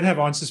don't have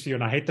answers for you,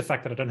 and I hate the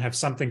fact that I don't have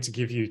something to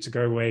give you to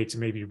go away to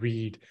maybe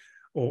read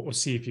or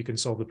see if you can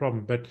solve the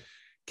problem. But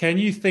can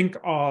you think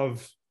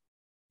of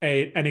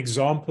an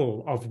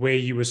example of where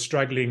you were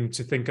struggling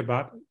to think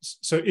about?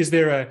 So is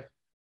there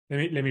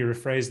let me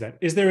rephrase that.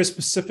 Is there a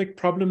specific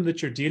problem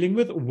that you're dealing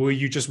with, or were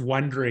you just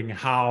wondering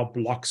how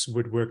blocks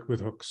would work with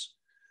hooks?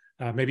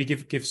 Maybe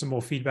give some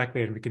more feedback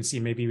there, and we can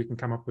see, maybe we can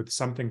come up with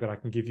something that I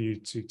can give you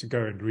to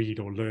go and read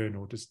or learn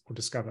or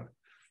discover.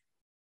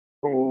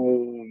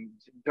 Oh,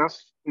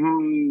 just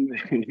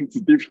it's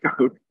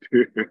difficult.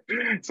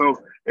 So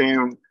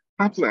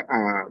perhaps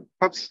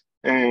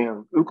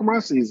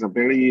WooCommerce is a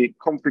very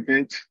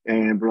complicated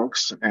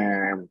blocks,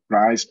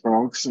 price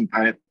blocks and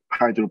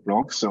title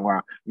blocks.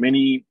 So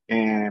many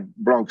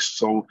blocks.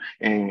 So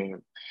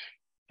make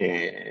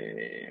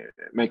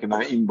an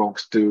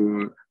inbox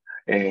to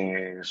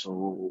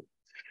so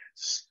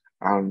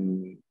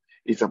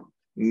it's a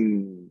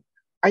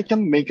I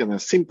can make a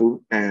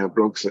simple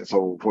blocks.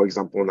 So for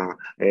example,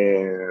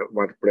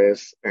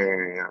 WordPress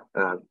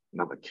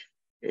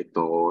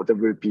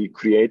WP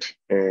create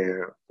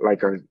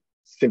like a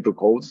simple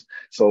codes.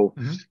 So,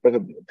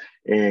 but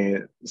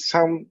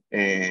some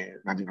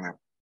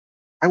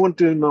I want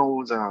to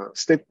know the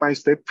step by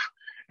step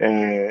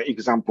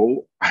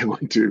example. I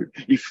want to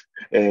if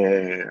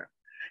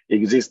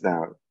exists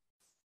the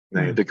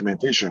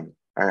documentation.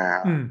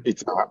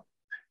 It's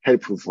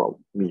helpful for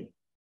me.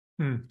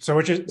 So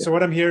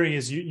what I'm hearing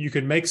is you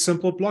can make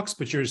simple blocks,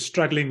 but you're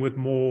struggling with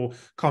more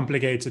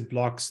complicated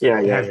blocks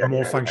that have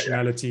more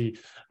functionality.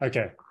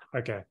 Okay.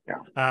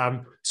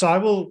 Yeah. So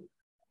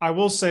I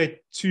will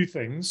say two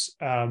things.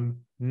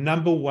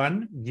 Number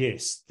one,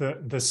 yes,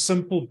 the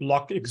simple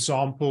block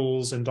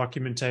examples and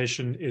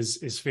documentation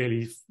is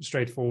fairly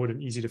straightforward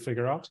and easy to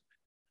figure out.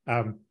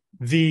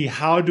 The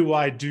how do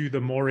I do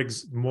the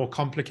more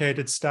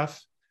complicated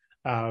stuff?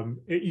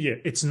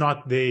 It's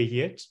not there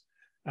yet.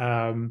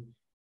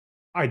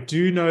 I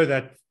do know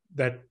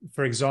that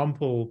for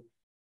example,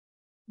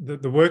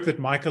 the work that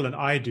Michael and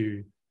I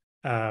do,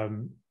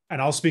 and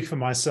I'll speak for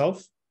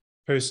myself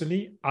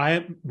personally,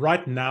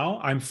 right now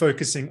I'm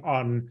focusing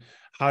on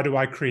how do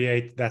I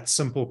create that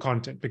simple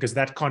content, because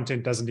that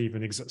content doesn't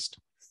even exist.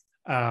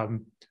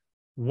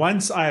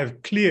 Once I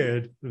have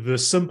cleared the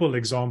simple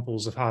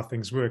examples of how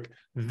things work,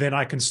 then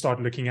I can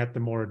start looking at the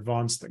more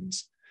advanced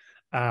things.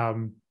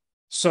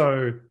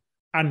 So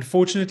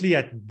unfortunately,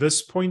 at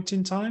this point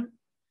in time,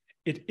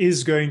 it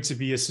is going to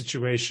be a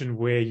situation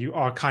where you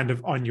are kind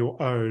of on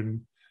your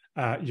own.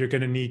 You're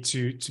going to need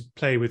to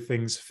play with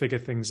things, figure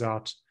things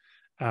out.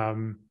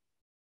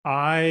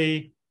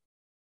 I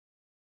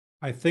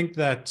think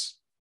that,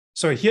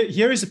 so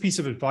here is a piece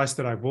of advice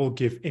that I will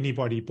give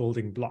anybody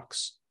building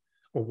blocks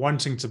or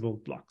wanting to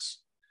build blocks.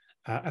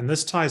 And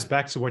this ties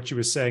back to what you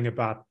were saying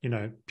about,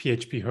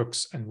 PHP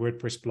hooks and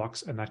WordPress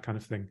blocks and that kind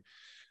of thing.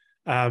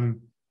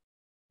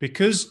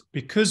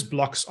 Because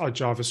blocks are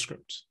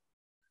JavaScript,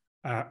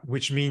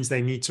 which means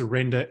they need to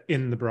render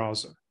in the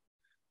browser.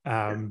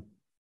 And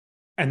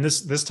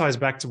this ties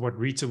back to what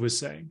Rita was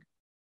saying.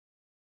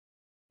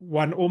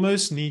 One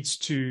almost needs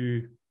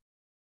to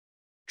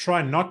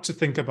try not to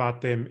think about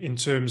them in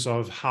terms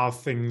of how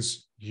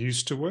things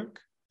used to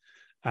work.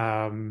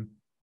 And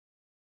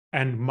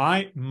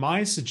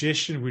my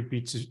suggestion would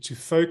be to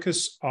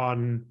focus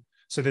on,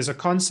 so there's a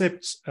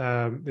concept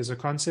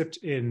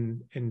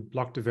in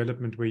block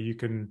development where you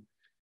can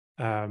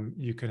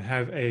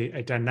have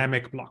a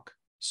dynamic block.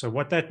 So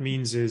what that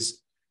means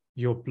is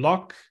your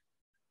block,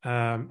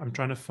 I'm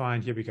trying to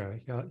find, here we go.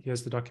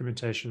 Here's the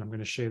documentation. I'm going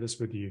to share this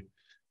with you.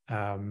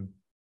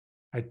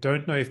 I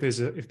don't know if there's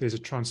a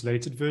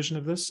translated version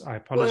of this. I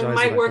apologize. Well, it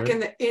might work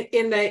in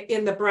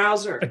the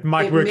browser. It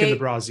might work in the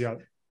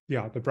browser.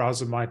 Yeah, the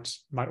browser might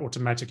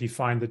automatically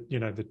find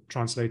the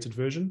translated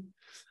version.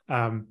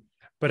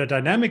 But a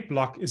dynamic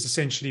block is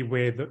essentially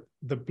where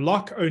the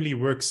block only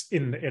works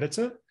in the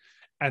editor,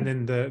 and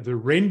then the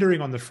rendering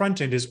on the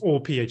front end is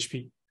all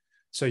PHP.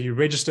 So you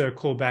register a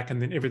callback,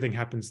 and then everything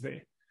happens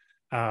there.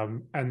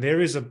 And there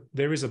is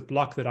a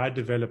block that I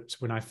developed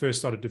when I first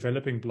started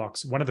developing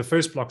blocks. One of the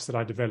first blocks that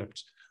I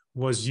developed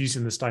was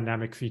using this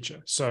dynamic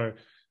feature. So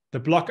the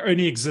block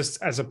only exists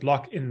as a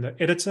block in the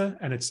editor,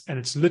 and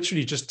it's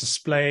literally just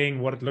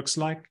displaying what it looks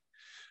like.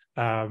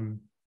 And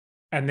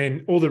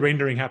then all the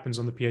rendering happens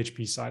on the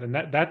PHP side. And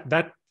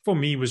that for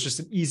me was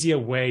just an easier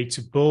way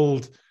to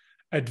build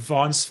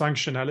advanced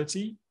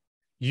functionality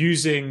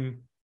using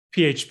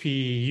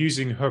PHP,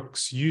 using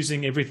hooks,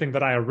 using everything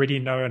that I already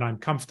know and I'm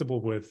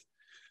comfortable with.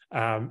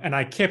 And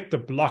I kept the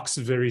blocks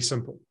very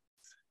simple.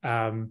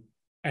 And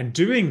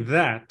doing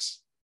that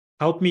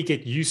helped me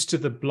get used to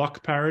the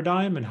block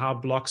paradigm and how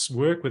blocks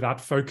work without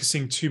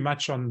focusing too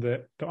much on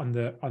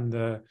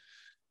the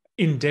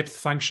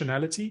in-depth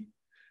functionality.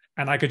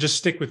 And I could just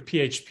stick with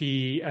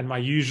PHP and my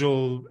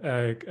usual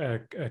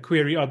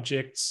query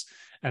objects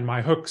and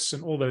my hooks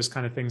and all those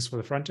kind of things for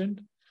the front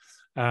end.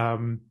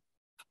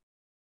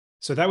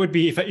 So that would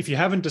be, if you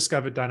haven't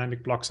discovered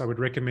dynamic blocks, I would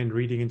recommend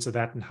reading into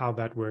that and how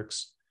that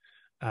works.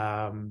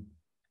 And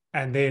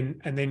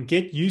then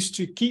get used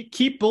to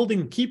keep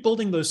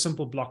building those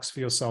simple blocks for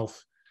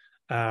yourself,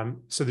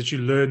 so that you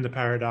learn the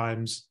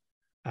paradigms.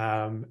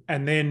 And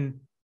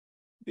then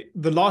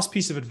the last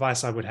piece of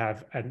advice I would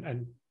have,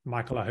 and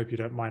Michael, I hope you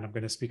don't mind, I'm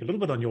going to speak a little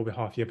bit on your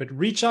behalf here, but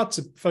reach out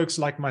to folks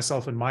like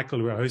myself and Michael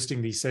who are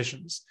hosting these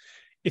sessions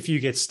if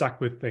you get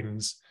stuck with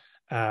things.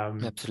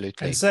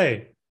 Absolutely. And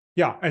say,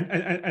 yeah,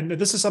 and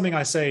this is something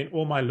I say in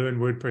all my Learn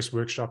WordPress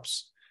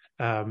workshops.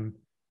 One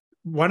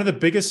of the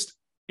biggest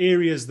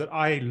areas that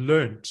I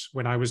learned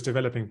when I was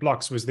developing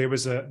blocks was there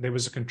was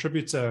a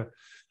contributor.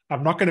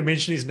 I'm not going to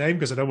mention his name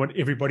because I don't want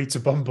everybody to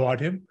bombard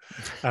him.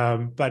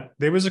 But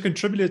there was a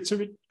contributor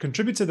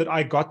that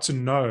I got to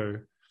know.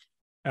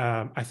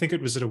 I think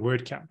it was at a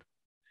WordCamp.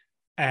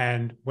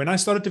 And when I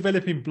started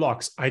developing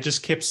blocks, I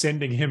just kept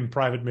sending him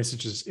private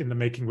messages in the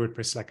Making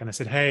WordPress Slack. And I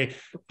said, hey,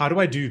 how do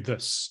I do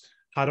this?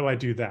 How do I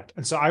do that?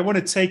 And so I want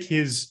to take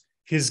his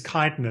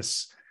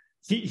kindness.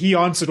 He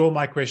answered all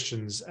my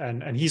questions,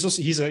 and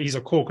he's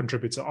a core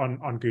contributor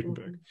on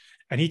Gutenberg.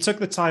 And he took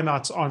the time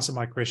out to answer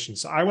my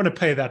questions. So I want to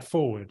pay that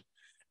forward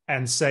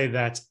and say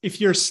that if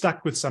you're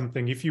stuck with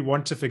something, if you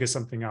want to figure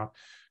something out,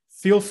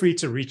 feel free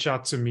to reach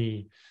out to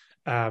me,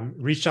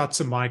 reach out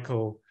to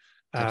Michael.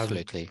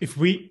 Absolutely. If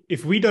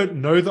we don't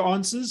know the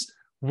answers,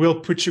 we'll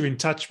put you in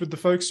touch with the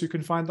folks who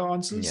can find the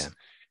answers. Yeah.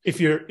 If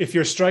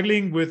you're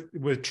struggling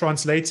with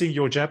translating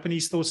your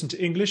Japanese thoughts into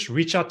English,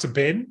 reach out to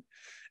Ben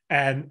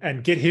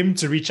and get him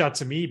to reach out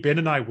to me. Ben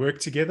and I work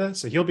together,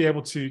 so he'll be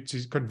able to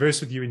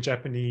converse with you in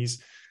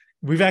Japanese.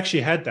 We've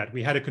actually had that.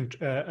 We had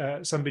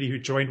somebody who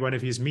joined one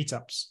of his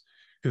meetups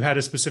who had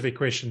a specific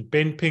question.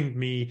 Ben pinged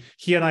me.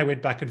 He and I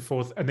went back and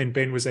forth, and then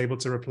Ben was able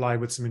to reply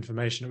with some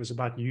information. It was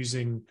about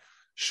using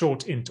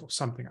short int or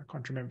something. I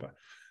can't remember.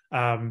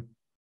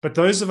 But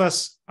those of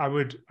us, I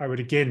would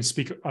again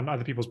speak on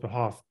other people's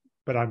behalf,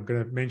 but I'm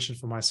going to mention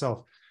for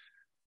myself.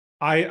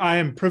 I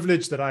am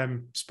privileged that I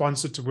am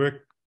sponsored to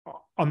work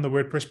on the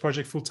WordPress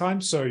project full time.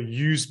 So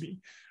use me,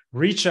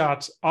 reach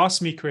out,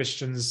 ask me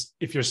questions.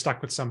 If you're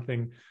stuck with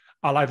something,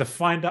 I'll either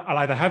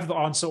have the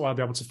answer or I'll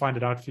be able to find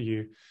it out for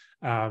you.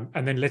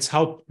 And then let's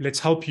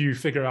help you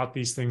figure out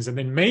these things. And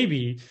then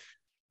maybe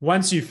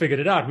once you've figured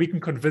it out, we can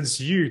convince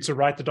you to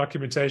write the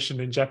documentation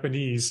in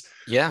Japanese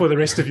for the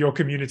rest of your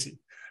community.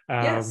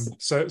 Yes.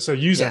 So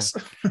use us.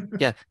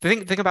 Yeah.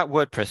 The thing about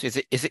WordPress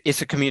is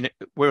it's a community.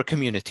 We're a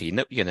community.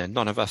 No,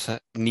 none of us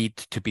need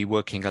to be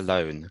working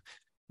alone.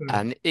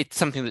 And it's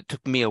something that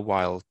took me a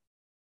while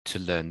to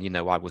learn.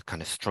 I was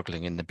kind of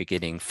struggling in the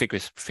beginning,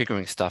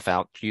 figuring stuff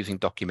out, using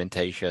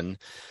documentation,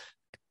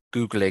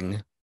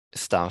 Googling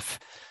stuff.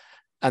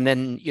 And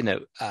then,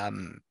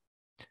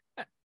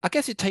 I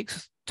guess it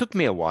took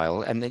me a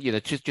while. And then,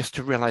 just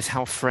to realize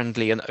how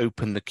friendly and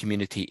open the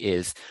community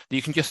is.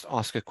 You can just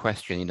ask a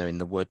question, in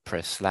the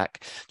WordPress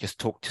Slack, just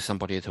talk to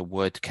somebody at a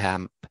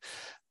WordCamp,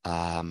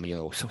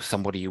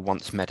 somebody you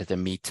once met at a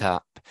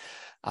meetup.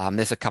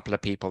 There's a couple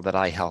of people that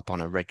I help on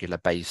a regular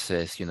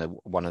basis.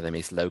 One of them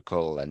is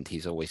local and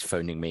he's always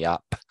phoning me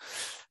up,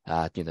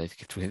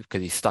 because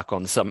he's stuck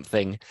on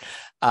something.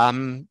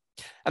 And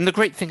the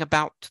great thing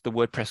about the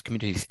WordPress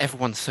community is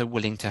everyone's so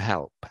willing to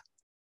help.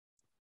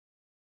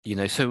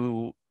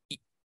 So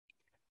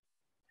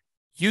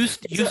use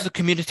the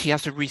community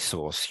as a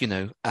resource,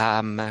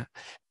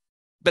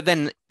 but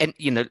then,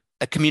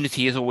 a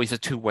community is always a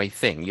two-way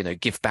thing,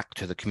 give back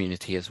to the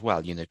community as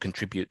well,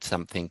 contribute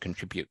something,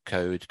 contribute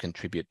code,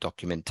 contribute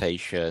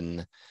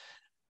documentation,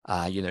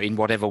 in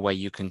whatever way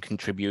you can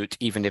contribute,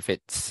 even if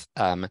it's,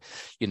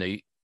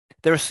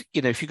 there's,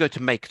 if you go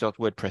to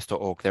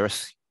make.wordpress.org, there are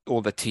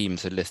all the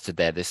teams are listed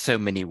there. There's so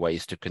many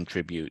ways to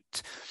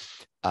contribute.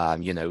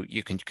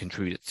 You can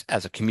contribute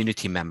as a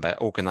community member,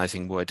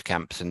 organizing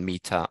WordCamps and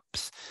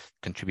meetups,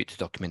 contribute to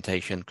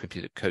documentation,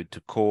 contribute code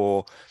to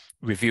core,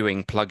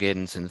 reviewing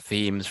plugins and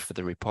themes for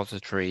the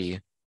repository.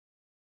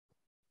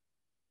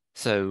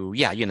 So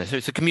yeah, so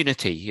it's a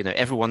community.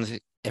 Everyone's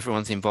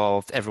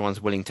involved,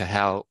 everyone's willing to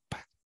help.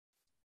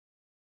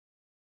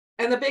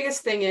 And the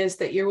biggest thing is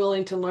that you're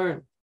willing to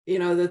learn.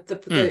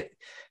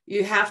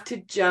 You have to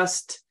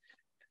just.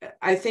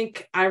 I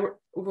think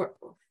what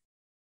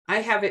I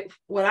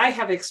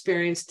have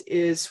experienced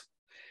is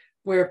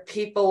where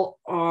people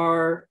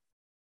are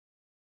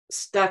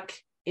stuck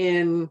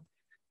in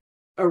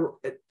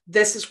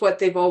this is what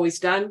they've always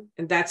done,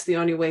 and that's the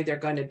only way they're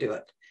going to do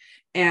it.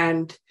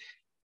 And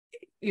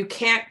you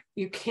can't,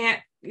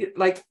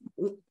 like,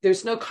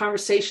 there's no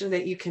conversation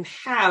that you can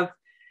have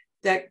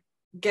that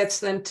gets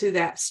them to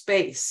that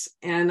space.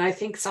 And I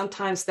think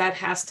sometimes that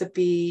has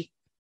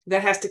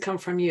to come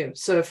from you.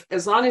 So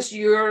as long as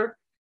you're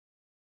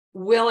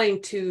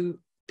willing to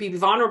be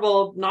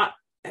vulnerable, not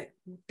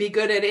be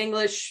good at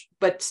English,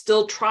 but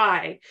still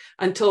try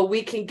until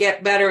we can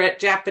get better at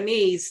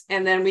Japanese,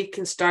 and then we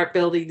can start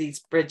building these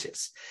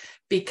bridges.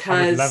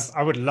 Because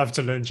I would love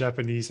to learn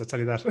Japanese, I'll tell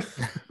you that.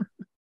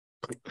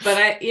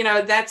 But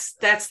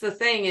that's the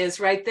thing is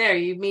right there.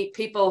 You meet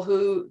people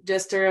who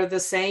just are the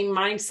same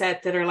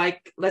mindset that are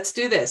like, let's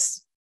do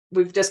this.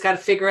 We've just got to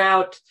figure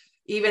out,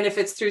 even if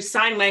it's through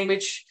sign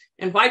language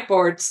and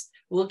whiteboards,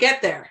 we'll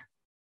get there.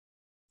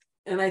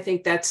 And I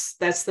think that's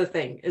the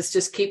thing, is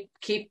just keep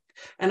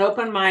an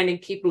open mind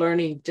and keep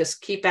learning,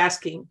 just keep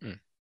asking.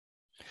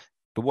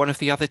 But one of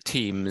the other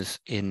teams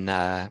in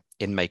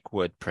Make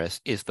WordPress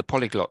is the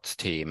polyglots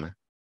team.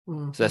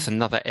 Mm-hmm. So that's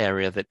another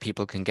area that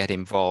people can get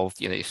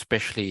involved,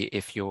 especially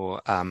if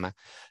you're a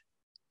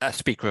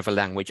speaker of a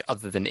language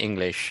other than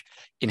English,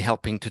 in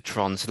helping to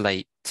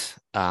translate, so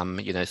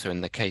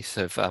in the case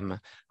of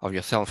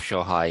yourself,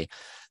 Shohei,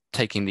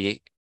 taking the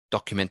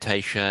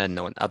documentation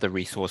or other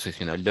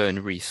resources,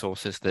 learn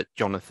resources that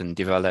Jonathan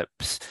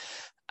develops,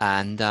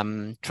 and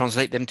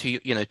translate them to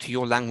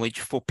your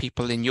language for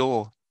people in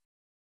your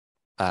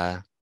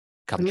country.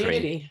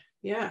 Community,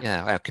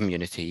 our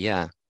community,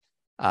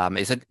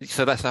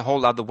 so that's a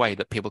whole other way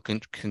that people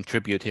can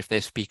contribute if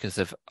they're speakers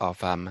of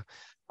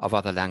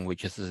other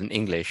languages than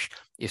English,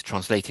 is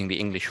translating the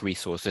English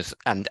resources,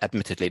 and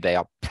admittedly they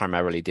are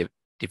primarily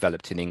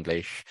developed in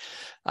English,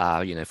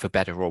 for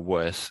better or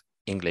worse.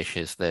 English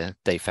is the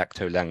de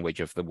facto language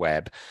of the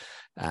web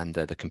and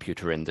the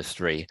computer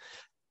industry,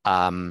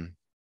 and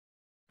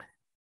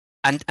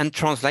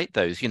translate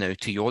those,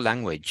 to your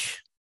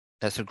language.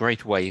 That's a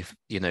great way,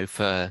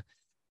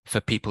 for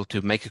people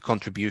to make a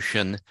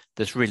contribution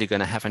that's really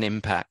going to have an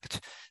impact,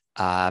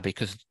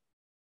 because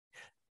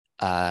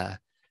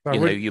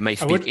you may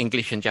speak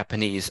English and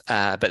Japanese,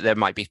 but there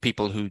might be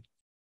people who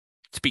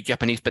speak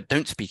Japanese but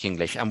don't speak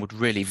English and would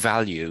really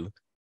value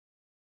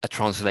a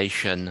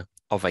translation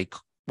of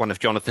one of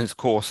Jonathan's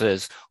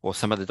courses or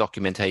some of the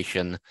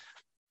documentation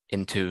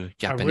into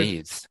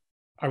Japanese.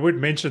 I would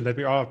mention that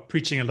we are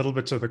preaching a little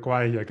bit to the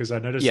choir here, because I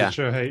noticed that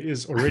Shohei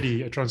is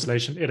already a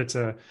translation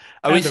editor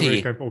and a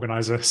WordCamp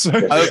organizer. So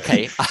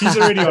okay. He's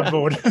already on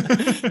board.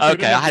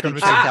 Okay, I hadn't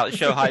checked out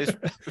Shohei's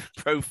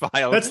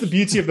profile. That's the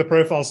beauty of the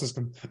profile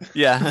system.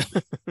 Yeah.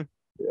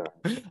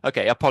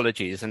 Okay,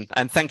 apologies.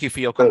 And thank you for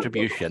your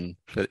contribution,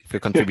 for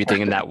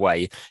contributing in that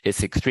way.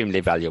 It's extremely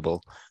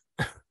valuable.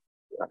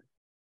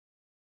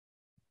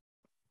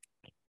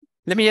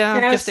 Let me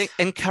just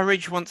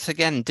encourage once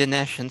again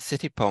Dinesh and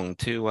Sitipong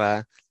to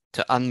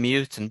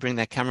unmute and bring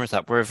their cameras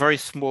up. We're a very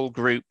small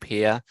group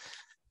here.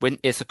 When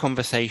it's a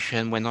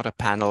conversation, we're not a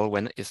panel,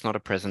 when it's not a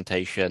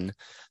presentation.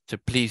 So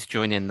please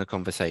join in the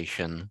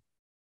conversation.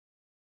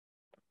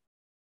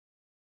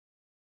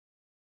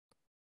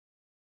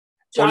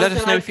 Or let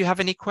us know if you have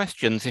any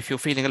questions. If you're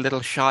feeling a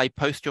little shy,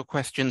 post your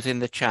questions in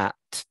the chat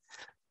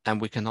and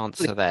we can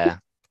answer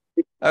there.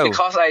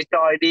 Because I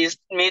joined this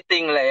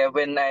meeting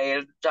when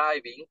I'm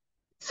driving.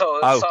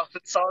 So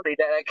sorry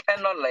that I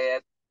cannot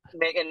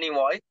make any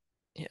voice.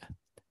 Yeah.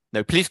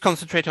 No, please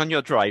concentrate on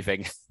your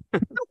driving.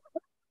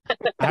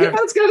 I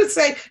was going to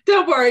say,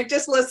 don't worry,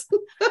 just listen.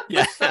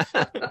 Yeah.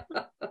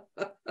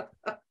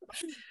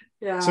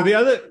 Yeah. So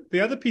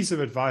the other piece of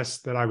advice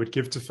that I would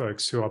give to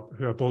folks who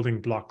are building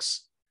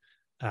blocks,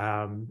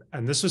 and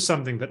this was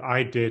something that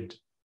I did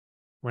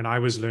when I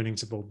was learning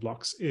to build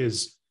blocks,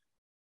 is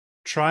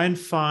try and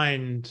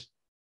find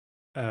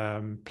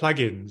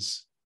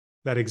plugins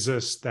that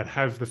exist that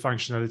have the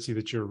functionality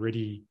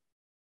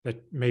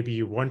that maybe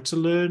you want to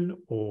learn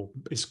or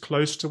is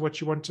close to what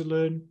you want to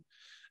learn.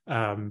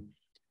 To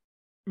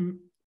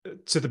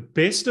the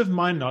best of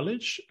my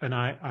knowledge, and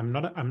I'm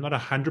not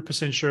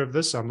 100% sure of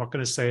this, so I'm not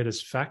going to say it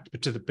as fact,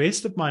 but to the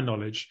best of my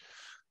knowledge,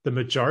 the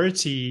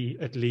majority,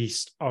 at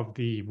least, of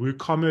the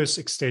WooCommerce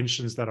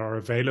extensions that are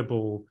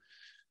available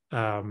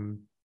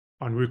on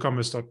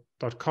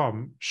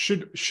WooCommerce.com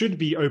should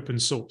be open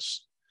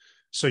source.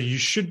 So you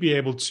should be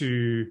able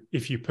to,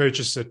 if you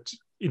purchase it,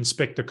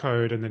 inspect the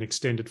code and then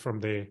extend it from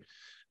there.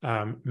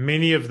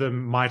 Many of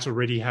them might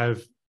already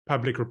have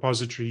public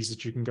repositories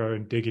that you can go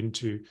and dig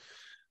into.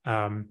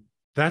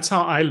 That's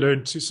how I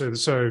learned to.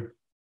 So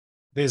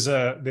there's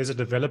a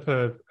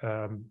developer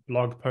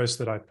blog post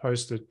that I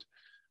posted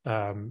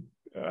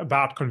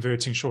about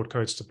converting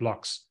shortcodes to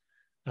blocks.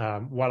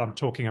 While I'm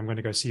talking, I'm going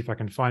to go see if I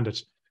can find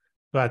it.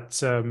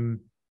 But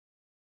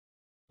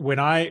when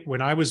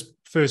I was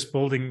first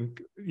building,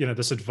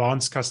 this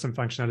advanced custom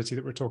functionality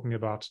that we're talking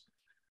about,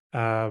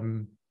 I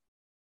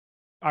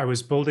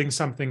was building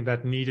something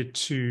that needed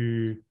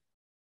to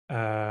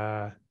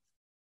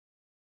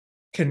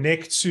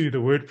connect to the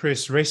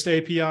WordPress REST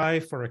API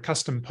for a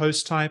custom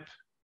post type,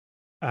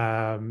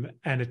 and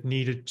it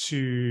needed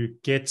to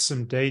get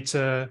some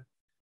data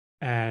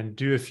and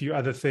do a few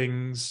other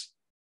things,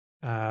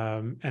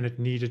 and it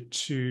needed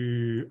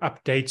to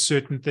update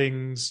certain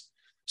things.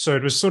 So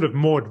it was sort of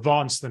more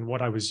advanced than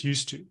what I was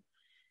used to.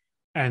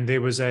 And there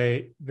was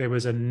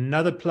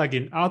another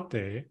plugin out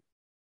there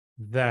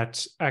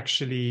that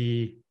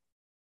actually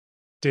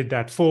did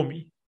that for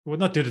me. Well,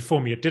 not did it for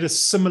me. It did a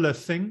similar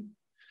thing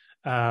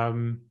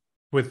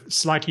with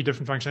slightly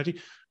different functionality.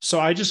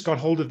 So I just got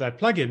hold of that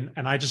plugin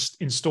and I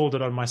just installed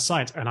it on my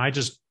site. And I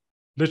just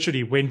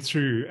literally went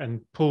through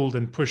and pulled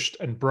and pushed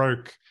and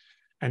broke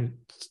and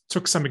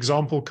took some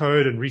example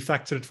code and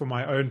refactored it for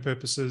my own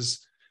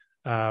purposes.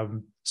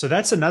 So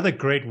that's another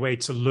great way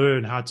to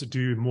learn how to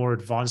do more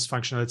advanced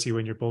functionality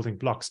when you're building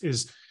blocks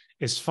is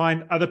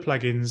find other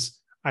plugins.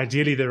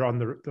 Ideally, they're on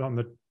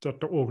the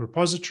 .org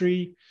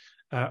repository,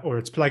 or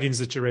it's plugins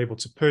that you're able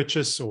to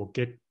purchase or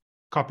get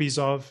copies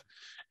of,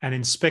 and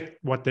inspect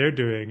what they're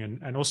doing,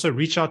 and also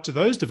reach out to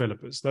those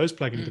developers, those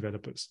plugin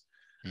developers.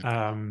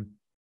 That's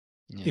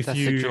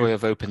the joy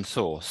of open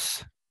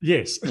source.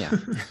 Yes. Yeah.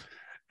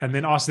 And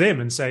then ask them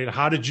and say,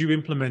 how did you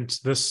implement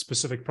this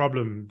specific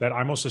problem that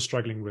I'm also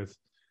struggling with?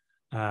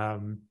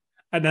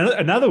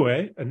 Another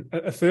way,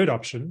 a third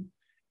option,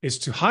 is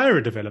to hire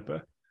a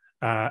developer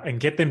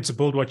and get them to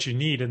build what you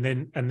need, and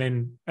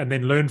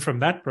then learn from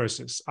that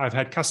process. I've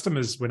had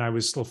customers when I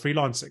was still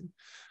freelancing.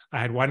 I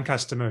had one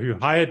customer who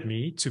hired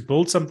me to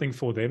build something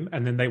for them,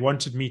 and then they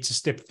wanted me to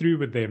step through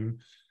with them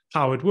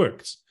how it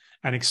worked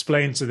and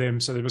explain to them.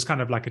 So it was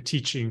kind of like a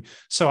teaching.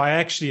 So I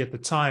actually at the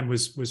time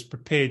was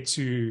prepared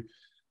to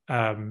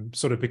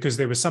sort of, because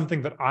there was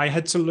something that I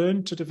had to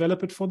learn to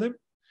develop it for them.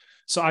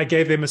 So I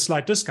gave them a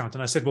slight discount,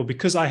 and I said, well,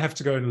 because I have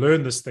to go and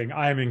learn this thing,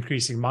 I am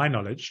increasing my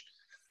knowledge.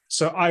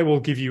 So I will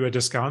give you a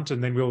discount,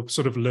 and then we'll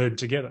sort of learn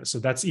together. So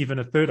that's even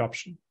a third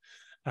option.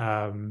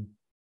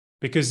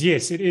 Because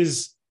yes, it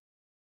is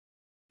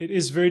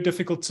very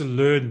difficult to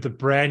learn the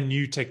brand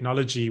new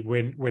technology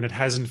when it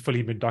hasn't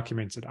fully been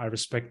documented. I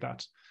respect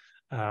that.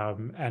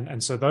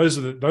 And so those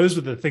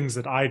are the things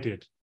that I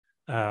did.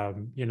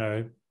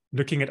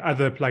 Looking at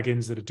other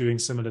plugins that are doing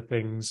similar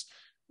things,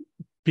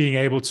 being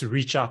able to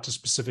reach out to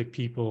specific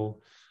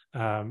people.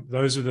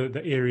 Those are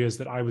the areas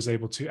that I was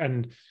able to.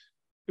 And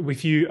I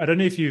don't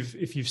know if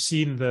you've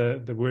seen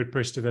the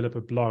WordPress developer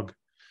blog.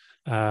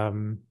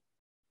 I'll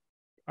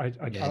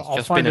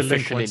find a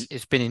link once.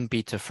 It's been in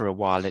beta for a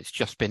while. It's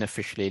just been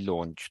officially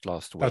launched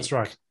last week. That's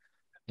right.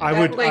 Yeah.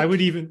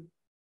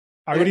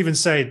 I would even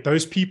say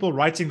those people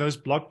writing those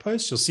blog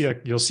posts,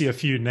 you'll see a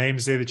few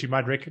names there that you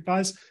might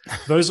recognize.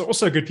 Those are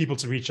also good people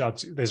to reach out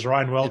to. There's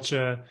Ryan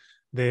Welcher,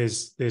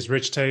 there's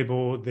Rich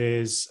Tabor,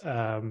 there's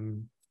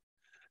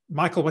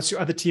Michael. What's your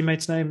other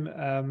teammate's name?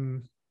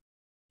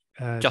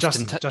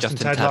 Justin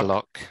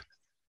Tadlock.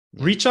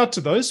 Yeah. Reach out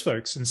to those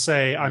folks and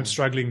say, I'm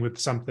struggling with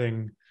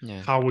something.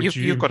 Yeah. How would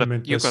you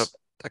implement this? You've got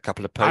a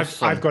couple of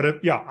posts. I've got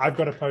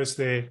a post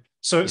there.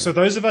 So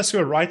those of us who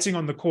are writing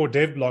on the core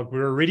dev blog,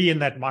 we're already in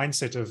that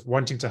mindset of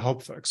wanting to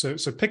help folks.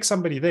 So pick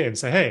somebody there and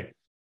say, hey,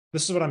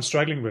 this is what I'm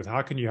struggling with.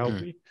 How can you help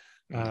me?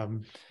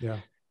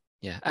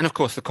 Yeah. And of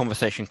course, the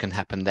conversation can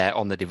happen there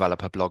on the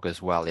developer blog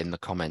as well, in the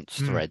comments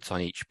threads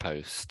on each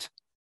post.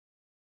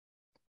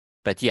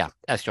 But yeah,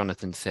 as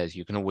Jonathan says,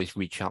 you can always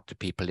reach out to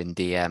people in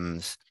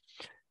DMs.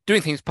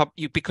 Doing things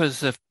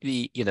because of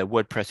the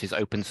WordPress is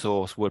open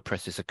source,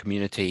 WordPress is a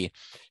community.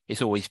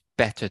 It's always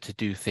better to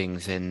do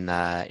things in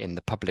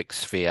the public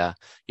sphere,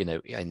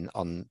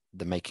 on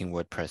the Making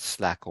WordPress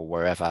Slack or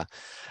wherever.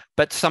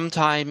 But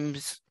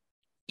sometimes,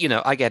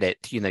 I get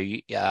it.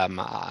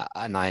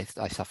 And I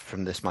suffer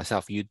from this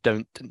myself. You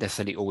don't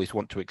necessarily always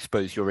want to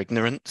expose your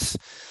ignorance,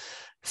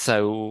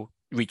 so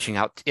reaching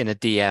out in a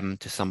DM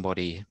to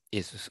somebody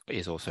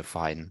is also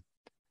fine.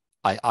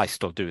 I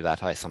still do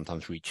that. I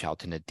sometimes reach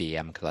out in a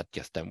DM because I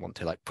just don't want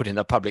to put in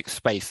a public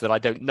space that I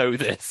don't know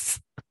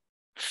this.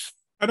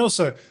 And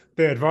also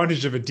the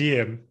advantage of a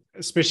DM,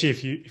 especially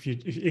if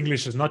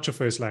English is not your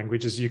first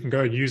language, is you can go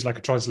and use a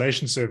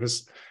translation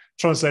service,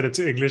 translate it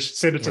to English,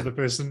 send it to the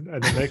person,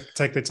 and then they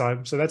take their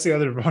time. So that's the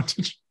other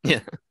advantage.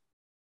 Yeah.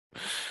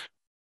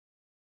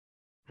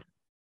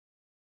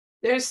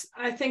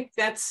 I think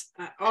that's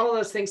all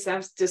those things.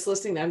 I'm just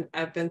listening.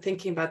 I've been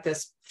thinking about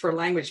this for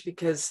language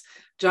because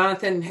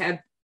Jonathan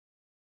had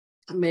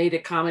made a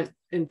comment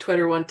in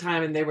Twitter one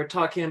time, and they were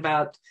talking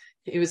about,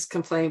 he was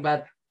complaining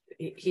about,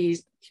 he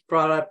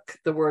brought up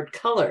the word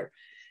color.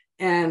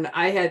 And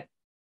I had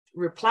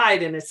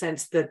replied in a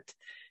sense that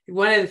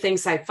one of the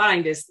things I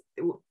find is,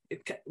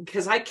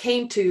 because I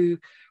came to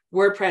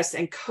WordPress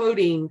and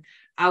coding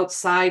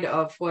outside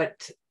of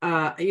what,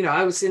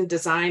 I was in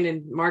design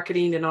and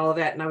marketing and all of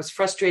that. And I was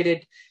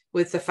frustrated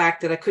with the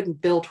fact that I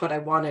couldn't build what I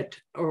wanted,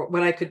 or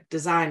what I could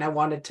design, I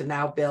wanted to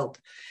now build.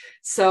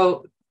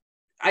 So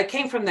I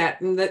came from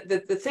that. And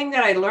the thing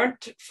that I learned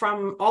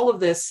from all of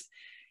this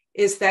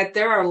is that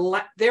there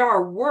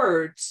are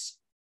words,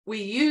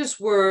 we use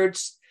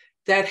words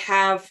that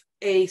have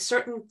a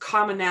certain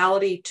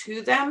commonality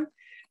to them,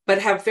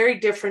 but have very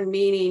different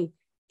meaning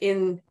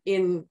in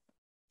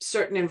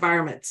certain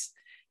environments.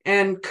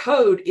 And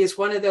code is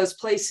one of those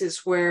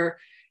places where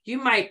you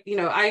might,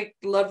 I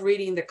love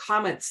reading the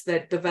comments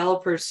that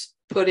developers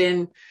put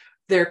in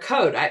their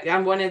code.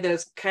 I'm one of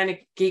those kind of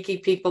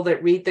geeky people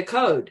that read the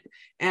code.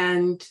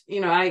 And,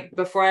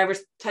 before I ever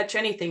touch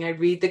anything, I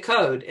read the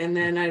code, and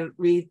then I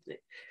read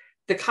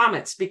the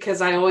comments,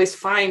 because I always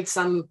find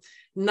some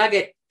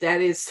nugget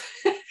that is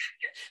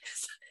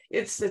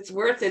it's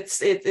worth its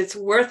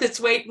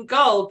weight in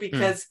gold,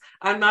 because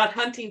I'm not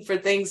hunting for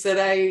things that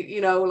I,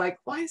 like,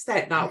 why is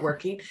that not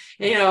working?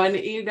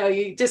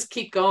 You just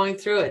keep going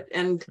through it.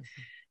 And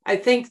I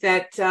think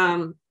that,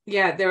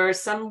 there are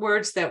some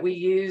words that we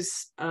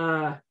use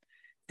that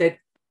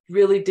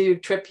really do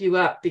trip you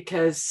up,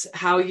 because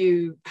how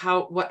you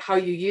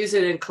use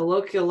it in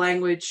colloquial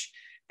language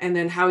and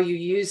then how you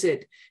use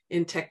it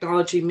in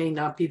technology may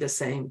not be the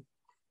same.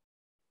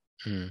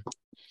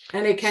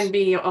 And it can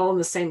be all in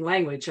the same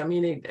language. I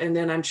mean, and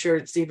then I'm sure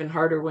it's even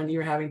harder when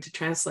you're having to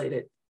translate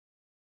it.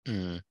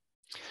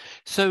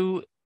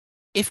 So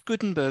if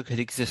Gutenberg had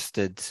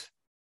existed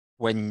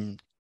when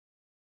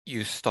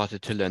you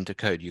started to learn to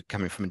code, you're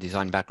coming from a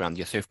design background.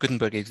 So if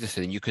Gutenberg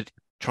existed and you could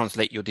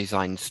translate your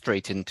design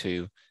straight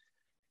into,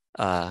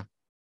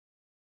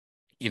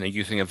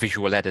 using a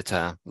visual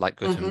editor like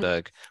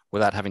Gutenberg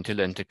without having to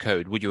learn to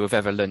code, would you have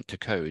ever learned to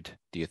code,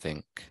 do you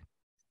think?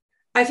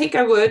 I think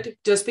I would,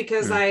 just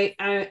because I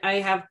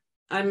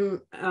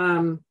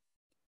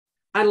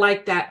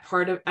like that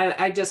part of,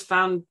 I just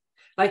found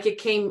like it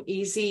came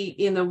easy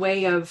in the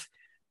way of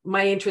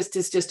my interest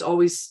is just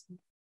always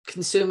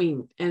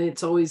consuming, and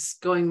it's always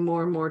going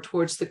more and more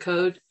towards the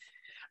code.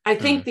 I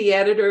think the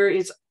editor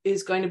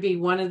is going to be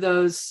one of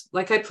those,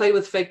 like I play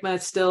with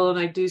Figma still, and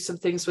I do some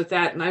things with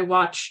that, and I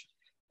watch,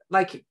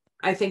 like,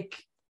 I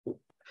think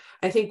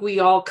we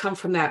all come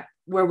from that,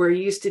 where we're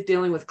used to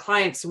dealing with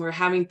clients, and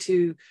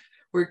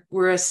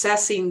we're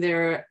assessing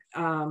their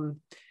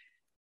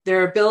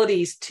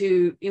abilities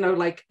to,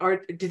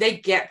 do they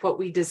get what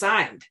we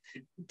designed?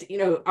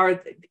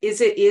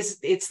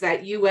 It's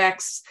that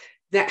UX,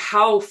 that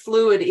how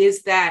fluid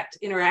is that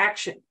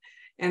interaction?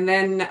 And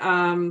then,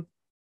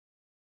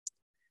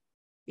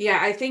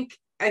 I think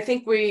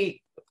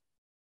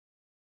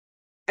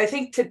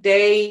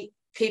today,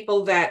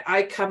 people that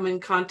I come in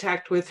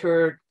contact with who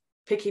are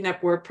picking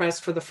up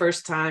WordPress for the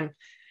first time,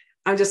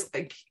 I'm just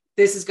like,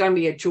 this is going to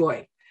be a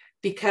joy,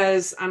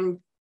 because I'm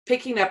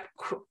picking up,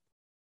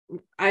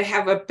 I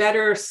have a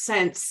better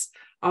sense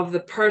of the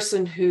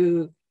person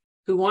who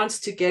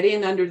wants to get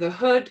in under the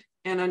hood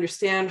and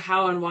understand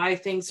how and why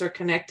things are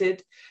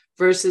connected,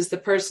 versus the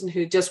person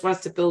who just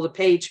wants to build a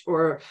page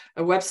or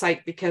a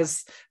website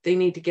because they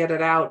need to get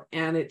it out,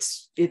 and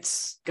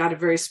it's got a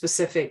very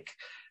specific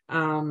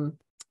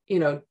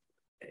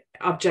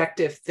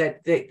objective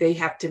that they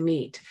have to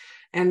meet,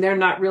 and they're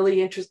not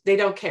really interested, they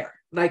don't care,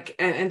 like,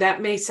 and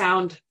that may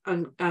sound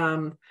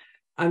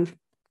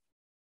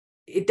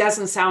it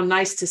doesn't sound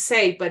nice to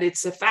say, but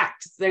it's a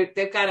fact.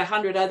 They've got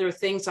 100 other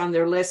things on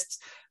their lists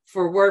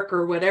for work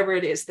or whatever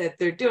it is that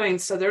they're doing.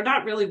 So they're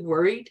not really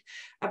worried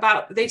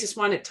about, they just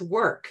want it to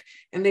work,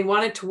 and they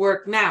want it to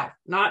work now,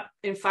 not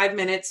in 5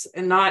 minutes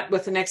and not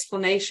with an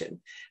explanation.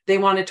 They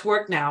want it to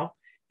work now.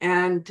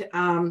 And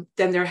then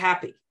they're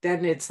happy.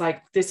 Then it's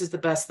like, this is the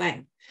best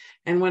thing.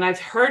 And when I've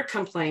heard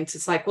complaints,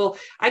 it's like, well,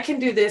 I can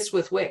do this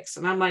with Wix.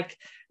 And I'm like,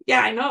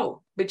 yeah, I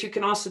know, but you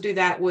can also do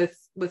that with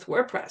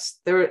WordPress.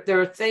 There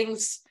are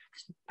things,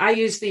 I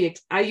use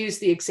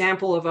the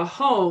example of a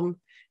home,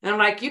 and I'm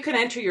like, you can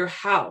enter your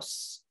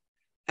house,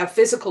 a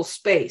physical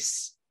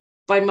space,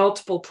 by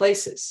multiple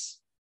places.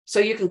 So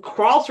you can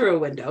crawl through a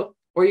window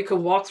or you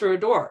can walk through a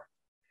door.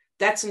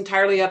 That's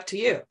entirely up to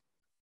you.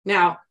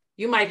 Now,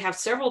 you might have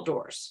several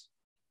doors.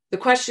 The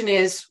question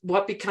is,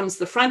 what becomes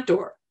the front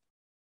door?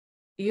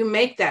 You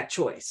make that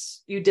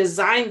choice. You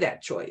design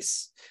that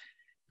choice.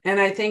 And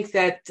I think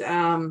that,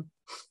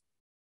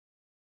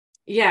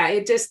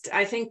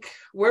 I think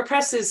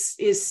WordPress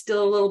is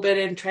still a little bit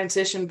in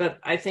transition, but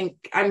I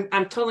think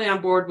I'm totally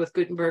on board with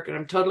Gutenberg, and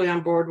I'm totally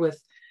on board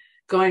with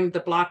going the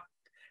block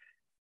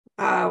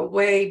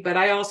way. But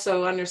I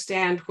also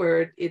understand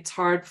where it's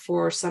hard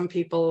for some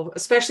people,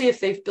 especially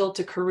if they've built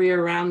a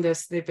career around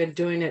this, they've been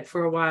doing it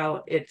for a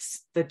while.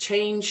 The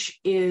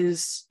change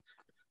is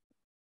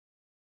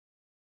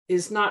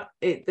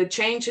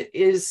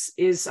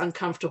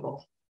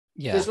uncomfortable.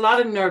 Yeah. There's a lot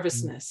of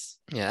nervousness.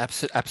 Yeah,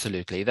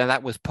 absolutely.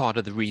 That was part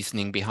of the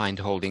reasoning behind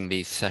holding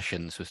these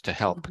sessions, was to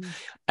help.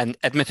 And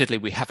admittedly,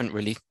 we haven't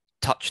really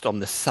touched on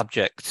the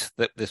subject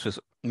that this was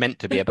meant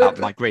to be about,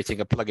 migrating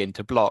a plugin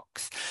to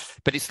blocks,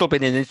 but it's still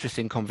been an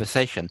interesting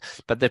conversation.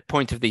 But the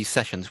point of these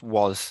sessions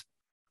was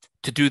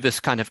to do this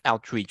kind of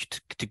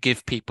outreach, to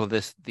give people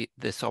this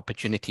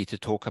opportunity to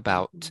talk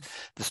about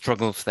the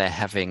struggles they're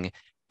having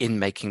in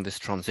making this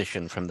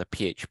transition from the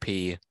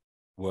PHP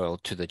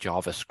world to the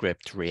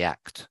JavaScript,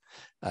 React,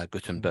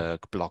 Gutenberg,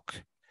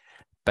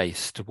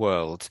 block-based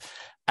world.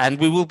 And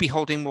we will be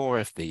holding more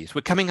of these.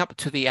 We're coming up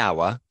to the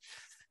hour.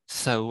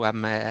 So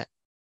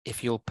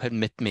if you'll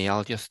permit me,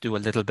 I'll just do a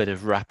little bit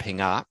of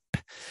wrapping up.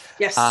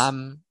 Yes.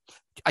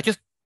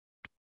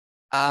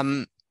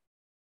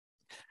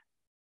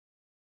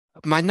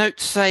 My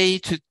notes say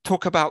to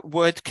talk about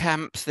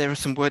WordCamps. There are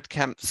some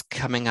WordCamps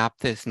coming up.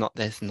 There's not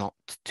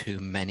too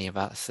many of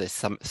us. There's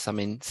some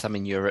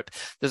in Europe.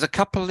 There's a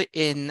couple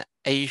in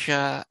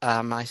Asia.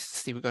 I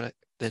see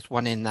there's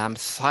one in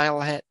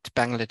Sylhet,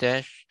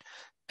 Bangladesh,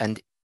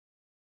 and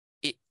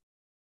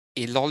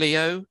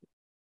Iloilo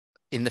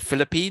in the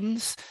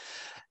Philippines.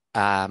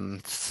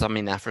 Some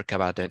in Africa,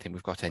 but I don't think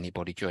we've got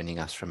anybody joining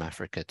us from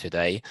Africa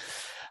today.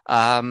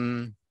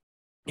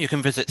 You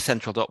can visit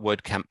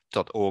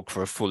central.wordcamp.org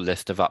for a full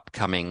list of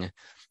upcoming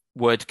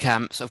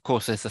WordCamps. Of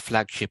course, there's the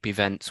flagship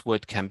events.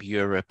 WordCamp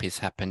Europe is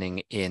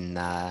happening in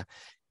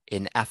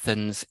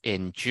Athens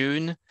in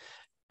June,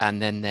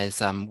 and then there's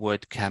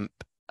WordCamp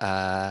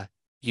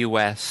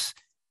US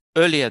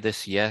earlier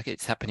this year.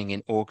 It's happening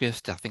in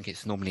August. I think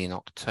it's normally in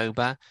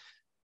October.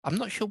 I'm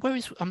not sure where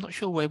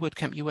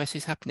WordCamp US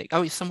is happening.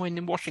 Oh, it's somewhere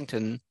in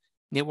Washington,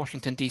 near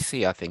Washington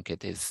DC. I think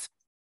it is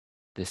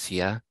this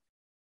year.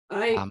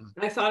 I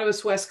thought it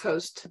was West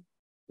Coast.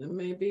 I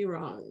may be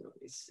wrong.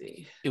 Let me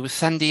see. It was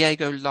San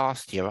Diego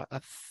last year. I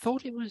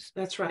thought it was.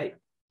 That's right.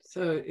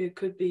 So it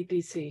could be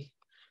DC.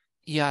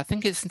 Yeah, I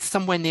think it's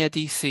somewhere near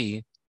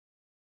DC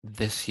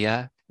this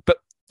year. But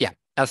yeah,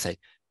 I'll say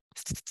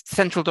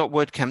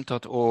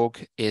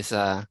central.wordcamp.org is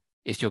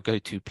your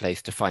go-to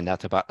place to find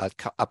out about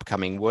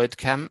upcoming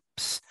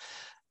WordCamps.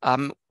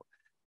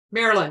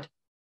 Maryland,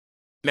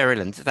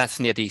 that's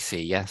near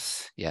DC.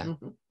 Yes, yeah.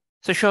 Mm-hmm.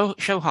 So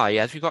Shohei,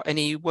 have you got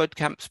any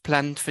WordCamps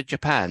planned for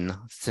Japan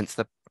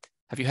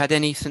have you had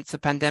any since the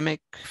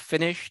pandemic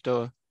finished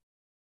or?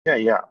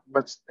 Yeah.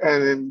 But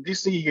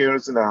this year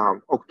is in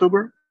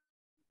October.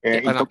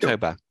 In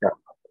October.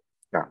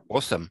 Yeah.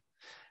 Awesome.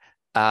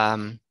 Are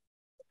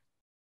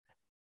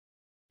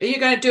you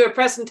going to do a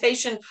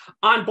presentation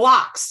on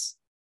blocks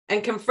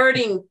and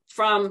converting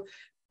from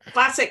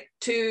Classic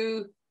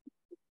to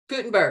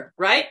Gutenberg,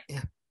 right?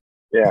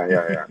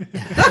 Yeah.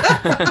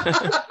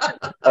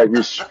 I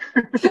wish.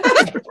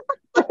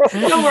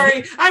 Don't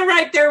worry, I'm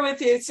right there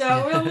with you.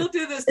 So we'll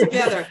do this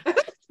together.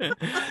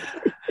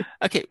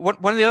 Okay, one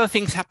of the other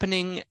things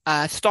happening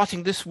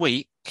starting this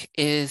week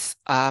is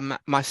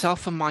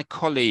myself and my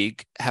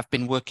colleague have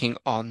been working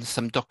on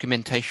some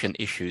documentation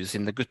issues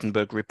in the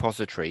Gutenberg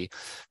repository.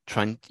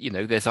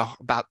 There's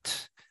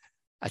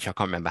actually, I can't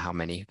remember how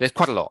many. There's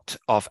quite a lot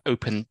of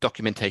open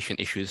documentation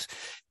issues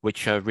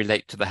which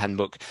relate to the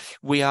handbook.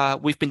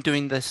 We've been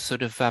doing this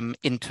sort of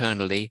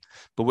internally,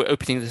 but we're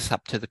opening this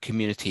up to the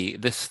community.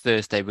 This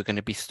Thursday, we're going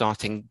to be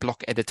starting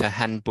block editor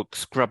handbook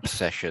scrub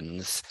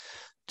sessions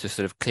to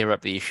sort of clear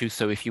up the issue.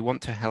 So if you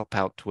want to help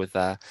out with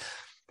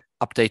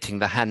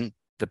updating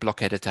the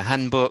block editor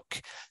handbook,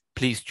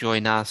 please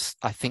join us.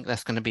 I think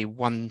that's going to be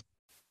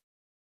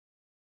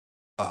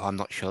I'm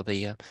not sure.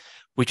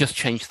 We just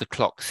changed the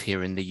clocks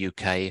here in the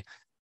UK,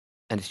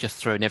 and it's just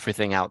thrown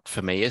everything out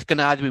for me. It's going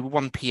to either be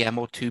 1 p.m.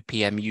 or 2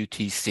 p.m.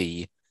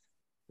 UTC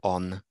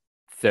on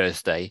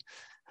Thursday.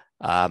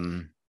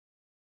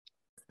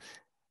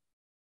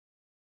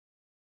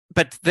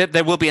 But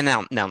there will be an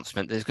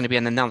announcement. There's going to be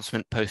an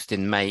announcement post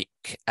in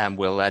Make, and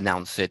we'll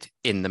announce it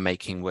in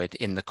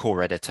the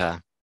core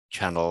editor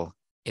channel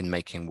in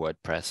Making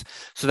WordPress.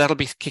 So that'll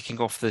be kicking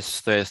off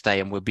this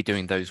Thursday, and we'll be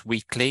doing those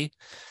weekly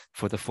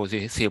for the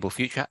foreseeable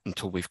future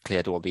until we've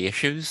cleared all the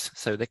issues.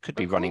 So they could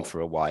be running for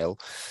a while.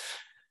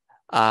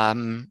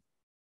 I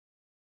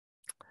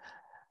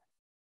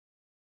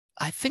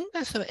think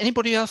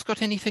anybody else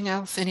got anything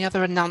else? Any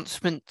other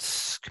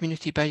announcements,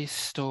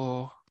 community-based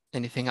or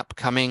anything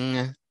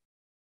upcoming?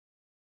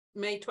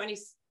 May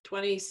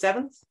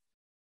 27th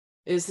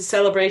is the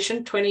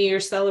celebration, 20-year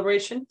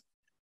celebration.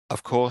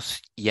 Of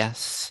course,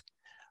 yes.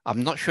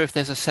 I'm not sure if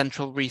there's a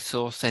central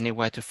resource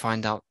anywhere to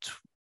find out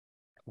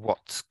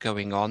what's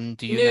going on.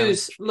 Do you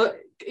News. Look,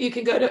 you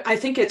can go to, I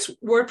think it's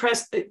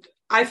WordPress.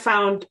 I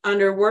found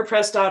under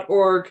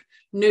WordPress.org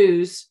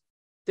news,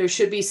 there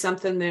should be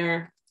something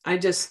there.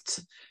 And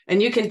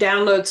you can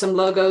download some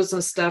logos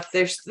and stuff.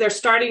 They're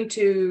starting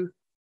to,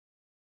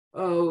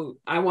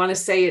 I want to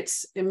say it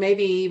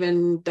maybe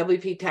even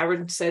WP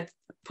Tavern said,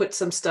 put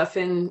some stuff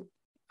in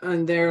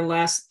on their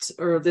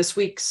this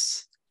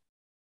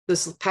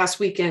past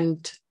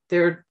weekend,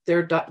 their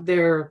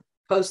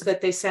post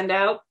that they send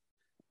out.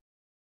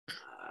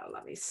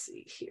 Let me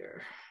see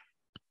here.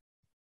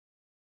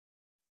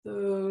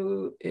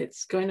 So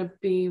it's going to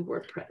be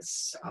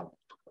WordPress.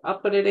 I'll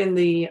put it in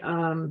the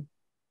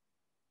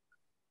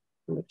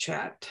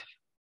chat.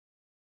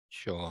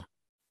 Sure.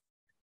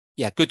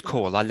 Yeah, good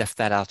call. I left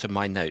that out of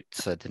my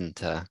notes. I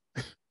didn't.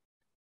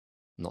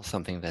 Not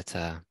something that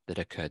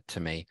occurred to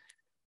me.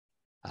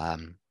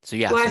 So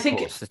yes, well, of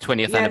course, the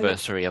 20th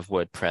anniversary of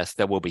WordPress.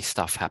 There will be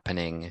stuff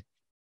happening.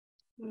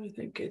 I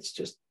think it's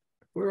just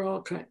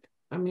we're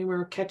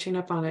catching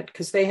up on it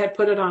because they had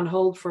put it on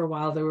hold for a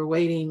while. They were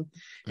waiting,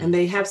 and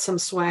they have some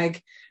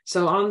swag.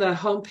 So on the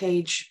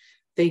homepage,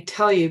 they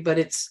tell you, but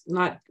it's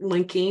not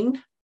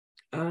linking.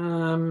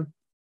 Where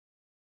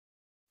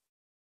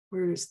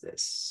is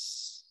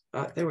this?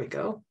 There we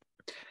go.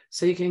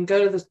 So you can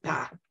go to this.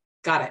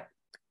 Got it.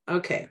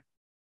 Okay.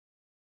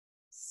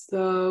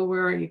 So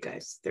where are you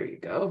guys? There you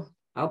go.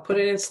 I'll put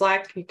it in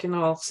Slack. You can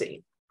all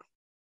see.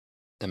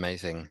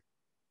 Amazing.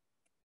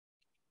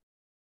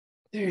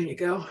 There you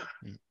go.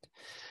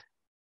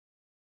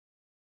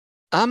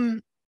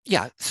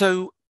 Yeah,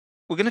 so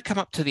we're going to come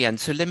up to the end.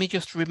 So let me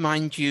just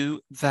remind you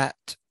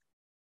that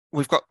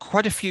we've got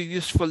quite a few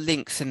useful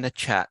links in the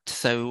chat.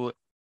 So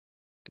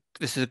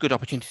this is a good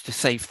opportunity to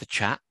save the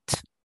chat.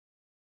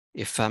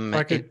 If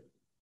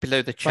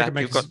below the chat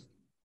you've got.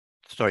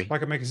 Sorry. If I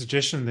could make a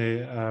suggestion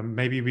there,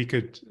 maybe we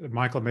could,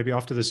 Michael, maybe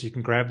after this you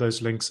can grab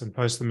those links and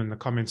post them in the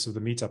comments of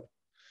the meetup.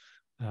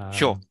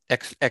 Sure,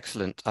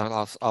 excellent.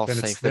 I'll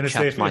save the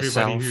chat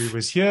myself. Everybody who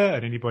was here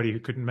and anybody who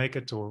couldn't make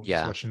it or was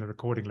watching the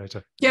recording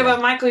later. Yeah,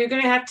 but Michael, you're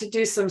going to have to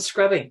do some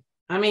scrubbing.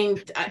 I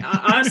mean,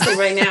 honestly,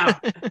 right now,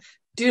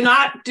 do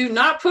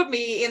not put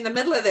me in the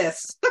middle of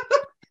this.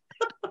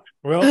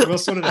 We'll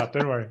sort it out.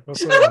 Don't worry. We'll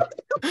sort it out.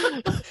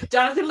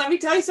 Jonathan, let me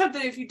tell you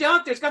something. If you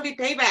don't, there's going to be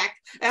payback.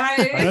 And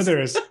I know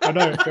there is. I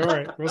know. Don't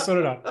worry. We'll sort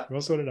it out.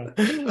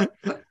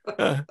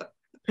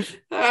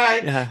 All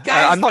right, yeah.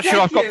 guys, I'm not sure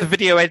I've got the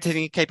video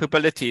editing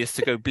capabilities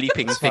to go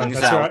bleeping things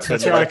out.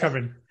 That's where I come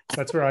in.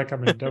 That's where I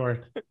come in. Don't worry.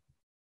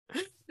 All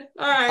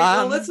right.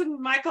 Well, listen,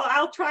 Michael,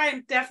 I'll try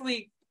and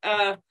definitely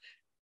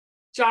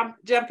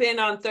jump in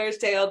on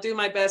Thursday. I'll do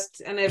my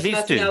best, and if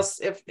nothing else,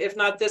 if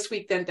not this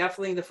week, then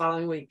definitely the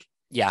following week.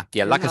 Yeah.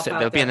 Like I said,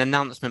 there'll be an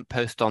announcement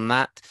post on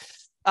that.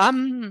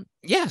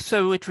 Yeah.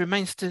 So it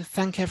remains to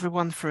thank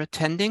everyone for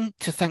attending,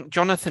 to thank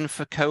Jonathan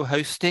for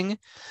co-hosting.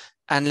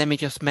 And let me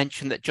just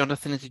mention that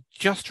Jonathan has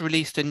just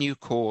released a new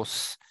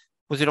course.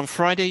 Was it on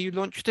Friday you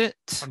launched it?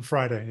 On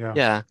Friday, yeah.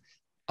 Yeah.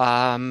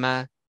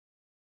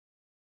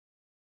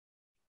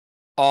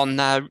 On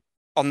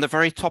the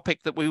very topic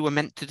that we were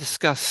meant to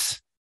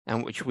discuss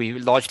and which we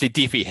largely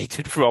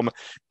deviated from,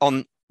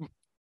 on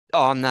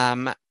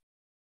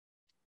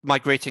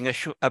migrating a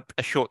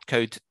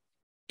shortcode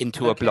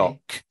into a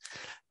block.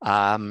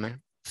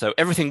 So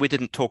everything we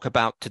didn't talk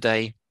about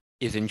today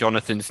is in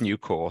Jonathan's new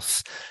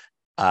course.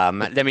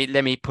 Let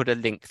me put a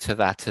link to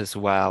that as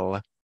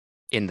well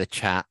in the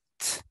chat.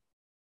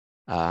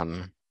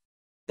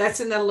 That's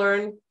in the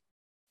Learn.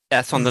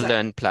 That's on the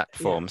Learn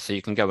platform, so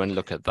you can go and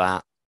look at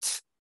that.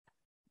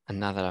 And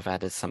now that I've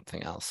added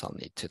something else, I'll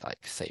need to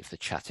save the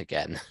chat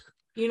again.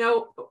 You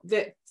know,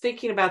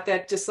 thinking about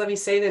that, just let me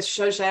say this,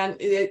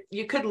 Shojan,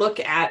 you could look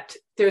at,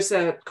 there's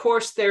a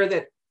course there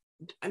that,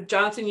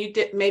 Jonathan,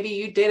 maybe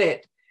you did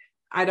it.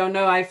 I don't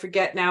know, I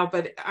forget now,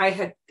 but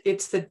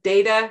it's the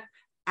data,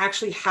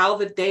 actually how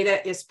the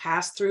data is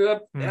passed through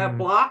a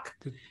block.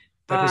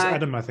 That was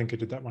Adam, I think, who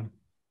did that one.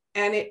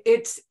 And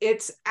it's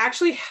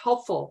actually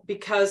helpful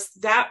because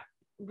that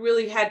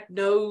really had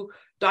no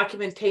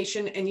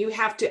documentation and you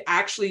have to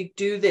actually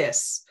do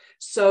this.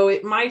 So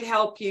it might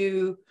help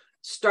you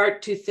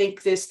start to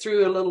think this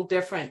through a little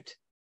different.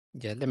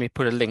 Yeah, let me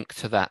put a link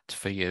to that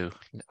for you.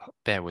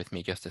 Bear with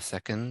me just a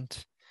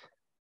second.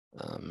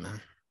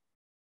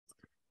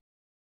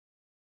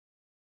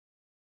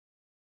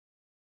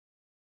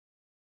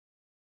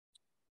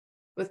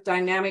 With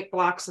dynamic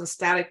blocks and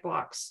static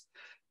blocks.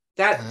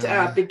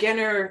 That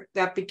beginner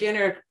yeah,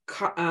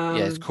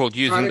 it's called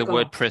Using article.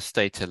 The WordPress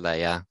Data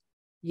Layer.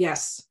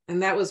 Yes,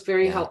 and that was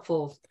very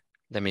helpful.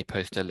 Let me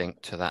post a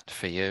link to that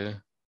for you.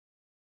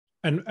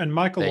 And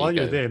Michael, while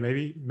you're there,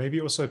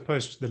 maybe also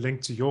post the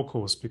link to your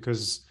course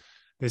because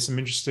there's some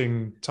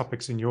interesting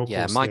topics in your course.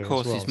 Yeah, my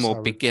course is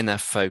more beginner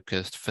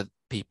focused for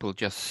people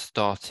just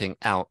starting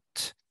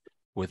out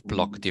with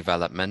block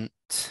development.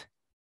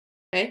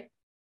 Okay.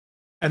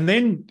 And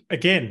then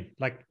again,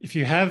 like if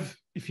you have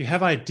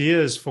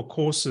ideas for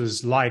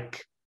courses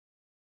like,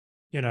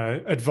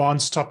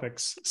 advanced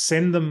topics,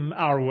 send them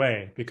our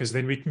way because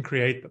then we can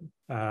create them.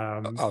 I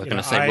was going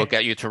to say we'll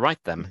get you to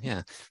write them.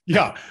 Yeah.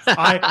 Yeah.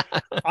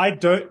 I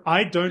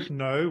don't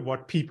know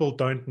what people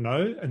don't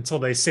know until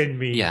they send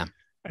me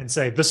and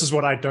say, this is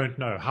what I don't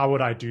know. How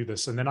would I do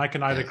this? And then I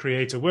can either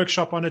create a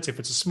workshop on it if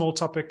it's a small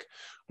topic,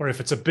 or if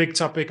it's a big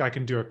topic, I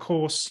can do a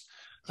course.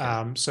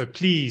 So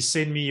please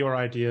send me your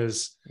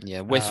ideas.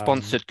 Yeah, we're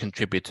sponsored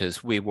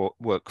contributors. We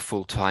work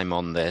full time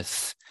on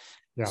this.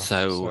 Yeah,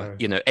 so,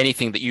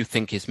 anything that you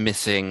think is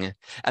missing,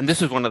 and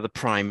this is one of the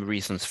prime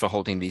reasons for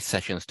holding these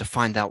sessions, to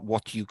find out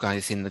what you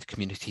guys in the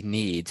community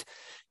need.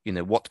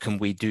 What can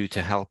we do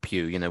to help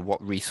you?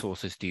 What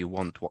resources do you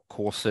want? What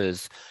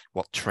courses?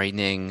 What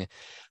training?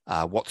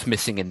 What's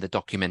missing in the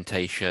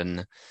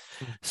documentation?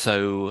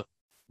 So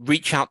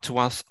reach out to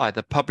us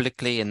either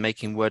publicly in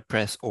Making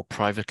WordPress or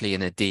privately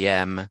in a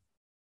DM.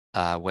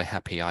 We're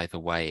happy either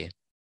way.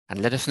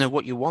 And let us know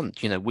what you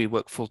want. We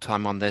work full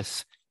time on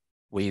this.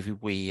 We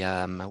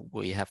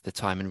have the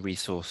time and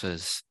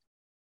resources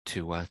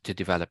to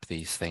develop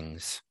these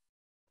things.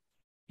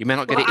 You may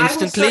not get it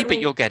instantly,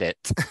 but you'll get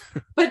it.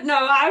 But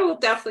no, I will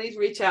definitely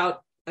reach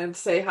out and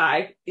say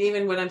hi,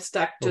 even when I'm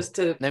stuck, just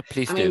to. No,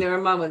 please do. I mean, there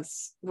are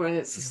moments when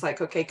it's just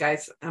like, okay,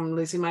 guys, I'm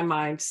losing my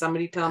mind.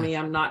 Somebody tell me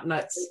I'm not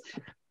nuts.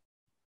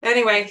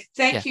 Anyway,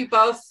 thank you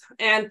both.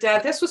 And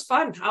this was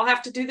fun. I'll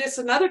have to do this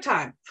another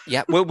time.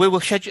 Yeah, we will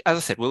schedule, as I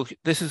said,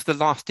 this is the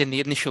last in the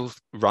initial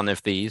run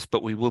of these,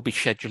 but we will be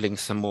scheduling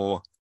some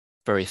more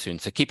very soon.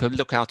 So keep a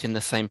lookout in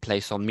the same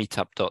place on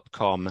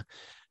meetup.com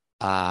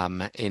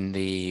in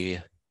the,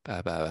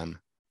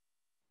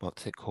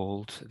 what's it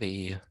called?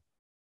 The...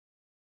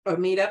 A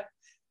meetup?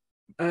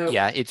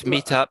 Yeah, it's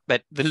Meetup,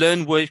 but the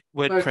Learn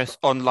WordPress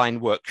online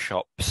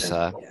workshops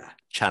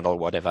channel,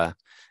 whatever,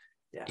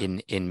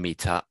 in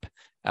Meetup.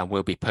 And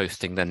we'll be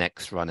posting the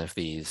next run of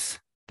these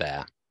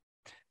there.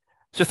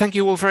 So thank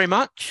you all very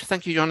much.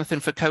 Thank you, Jonathan,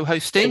 for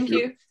co-hosting. Thank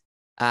you.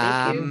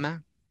 Thank you.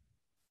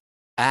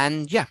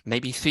 And yeah,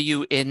 maybe see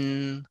you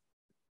in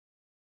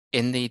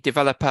the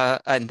developer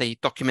and the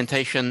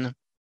documentation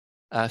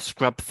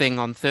scrub thing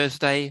on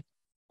Thursday,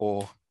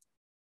 or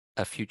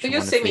a future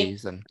one of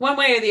these. And one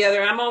way or the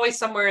other. I'm always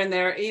somewhere in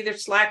there, either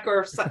Slack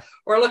or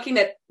looking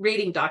at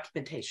reading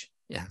documentation.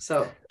 Yeah.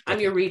 So I'm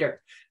your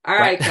reader. All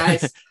right,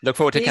 guys. Look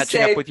forward to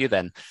catching up with you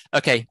then.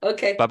 Okay.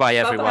 Okay. Bye-bye,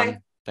 everyone. Bye-bye.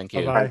 Thank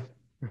you. Bye-bye.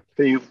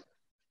 See you.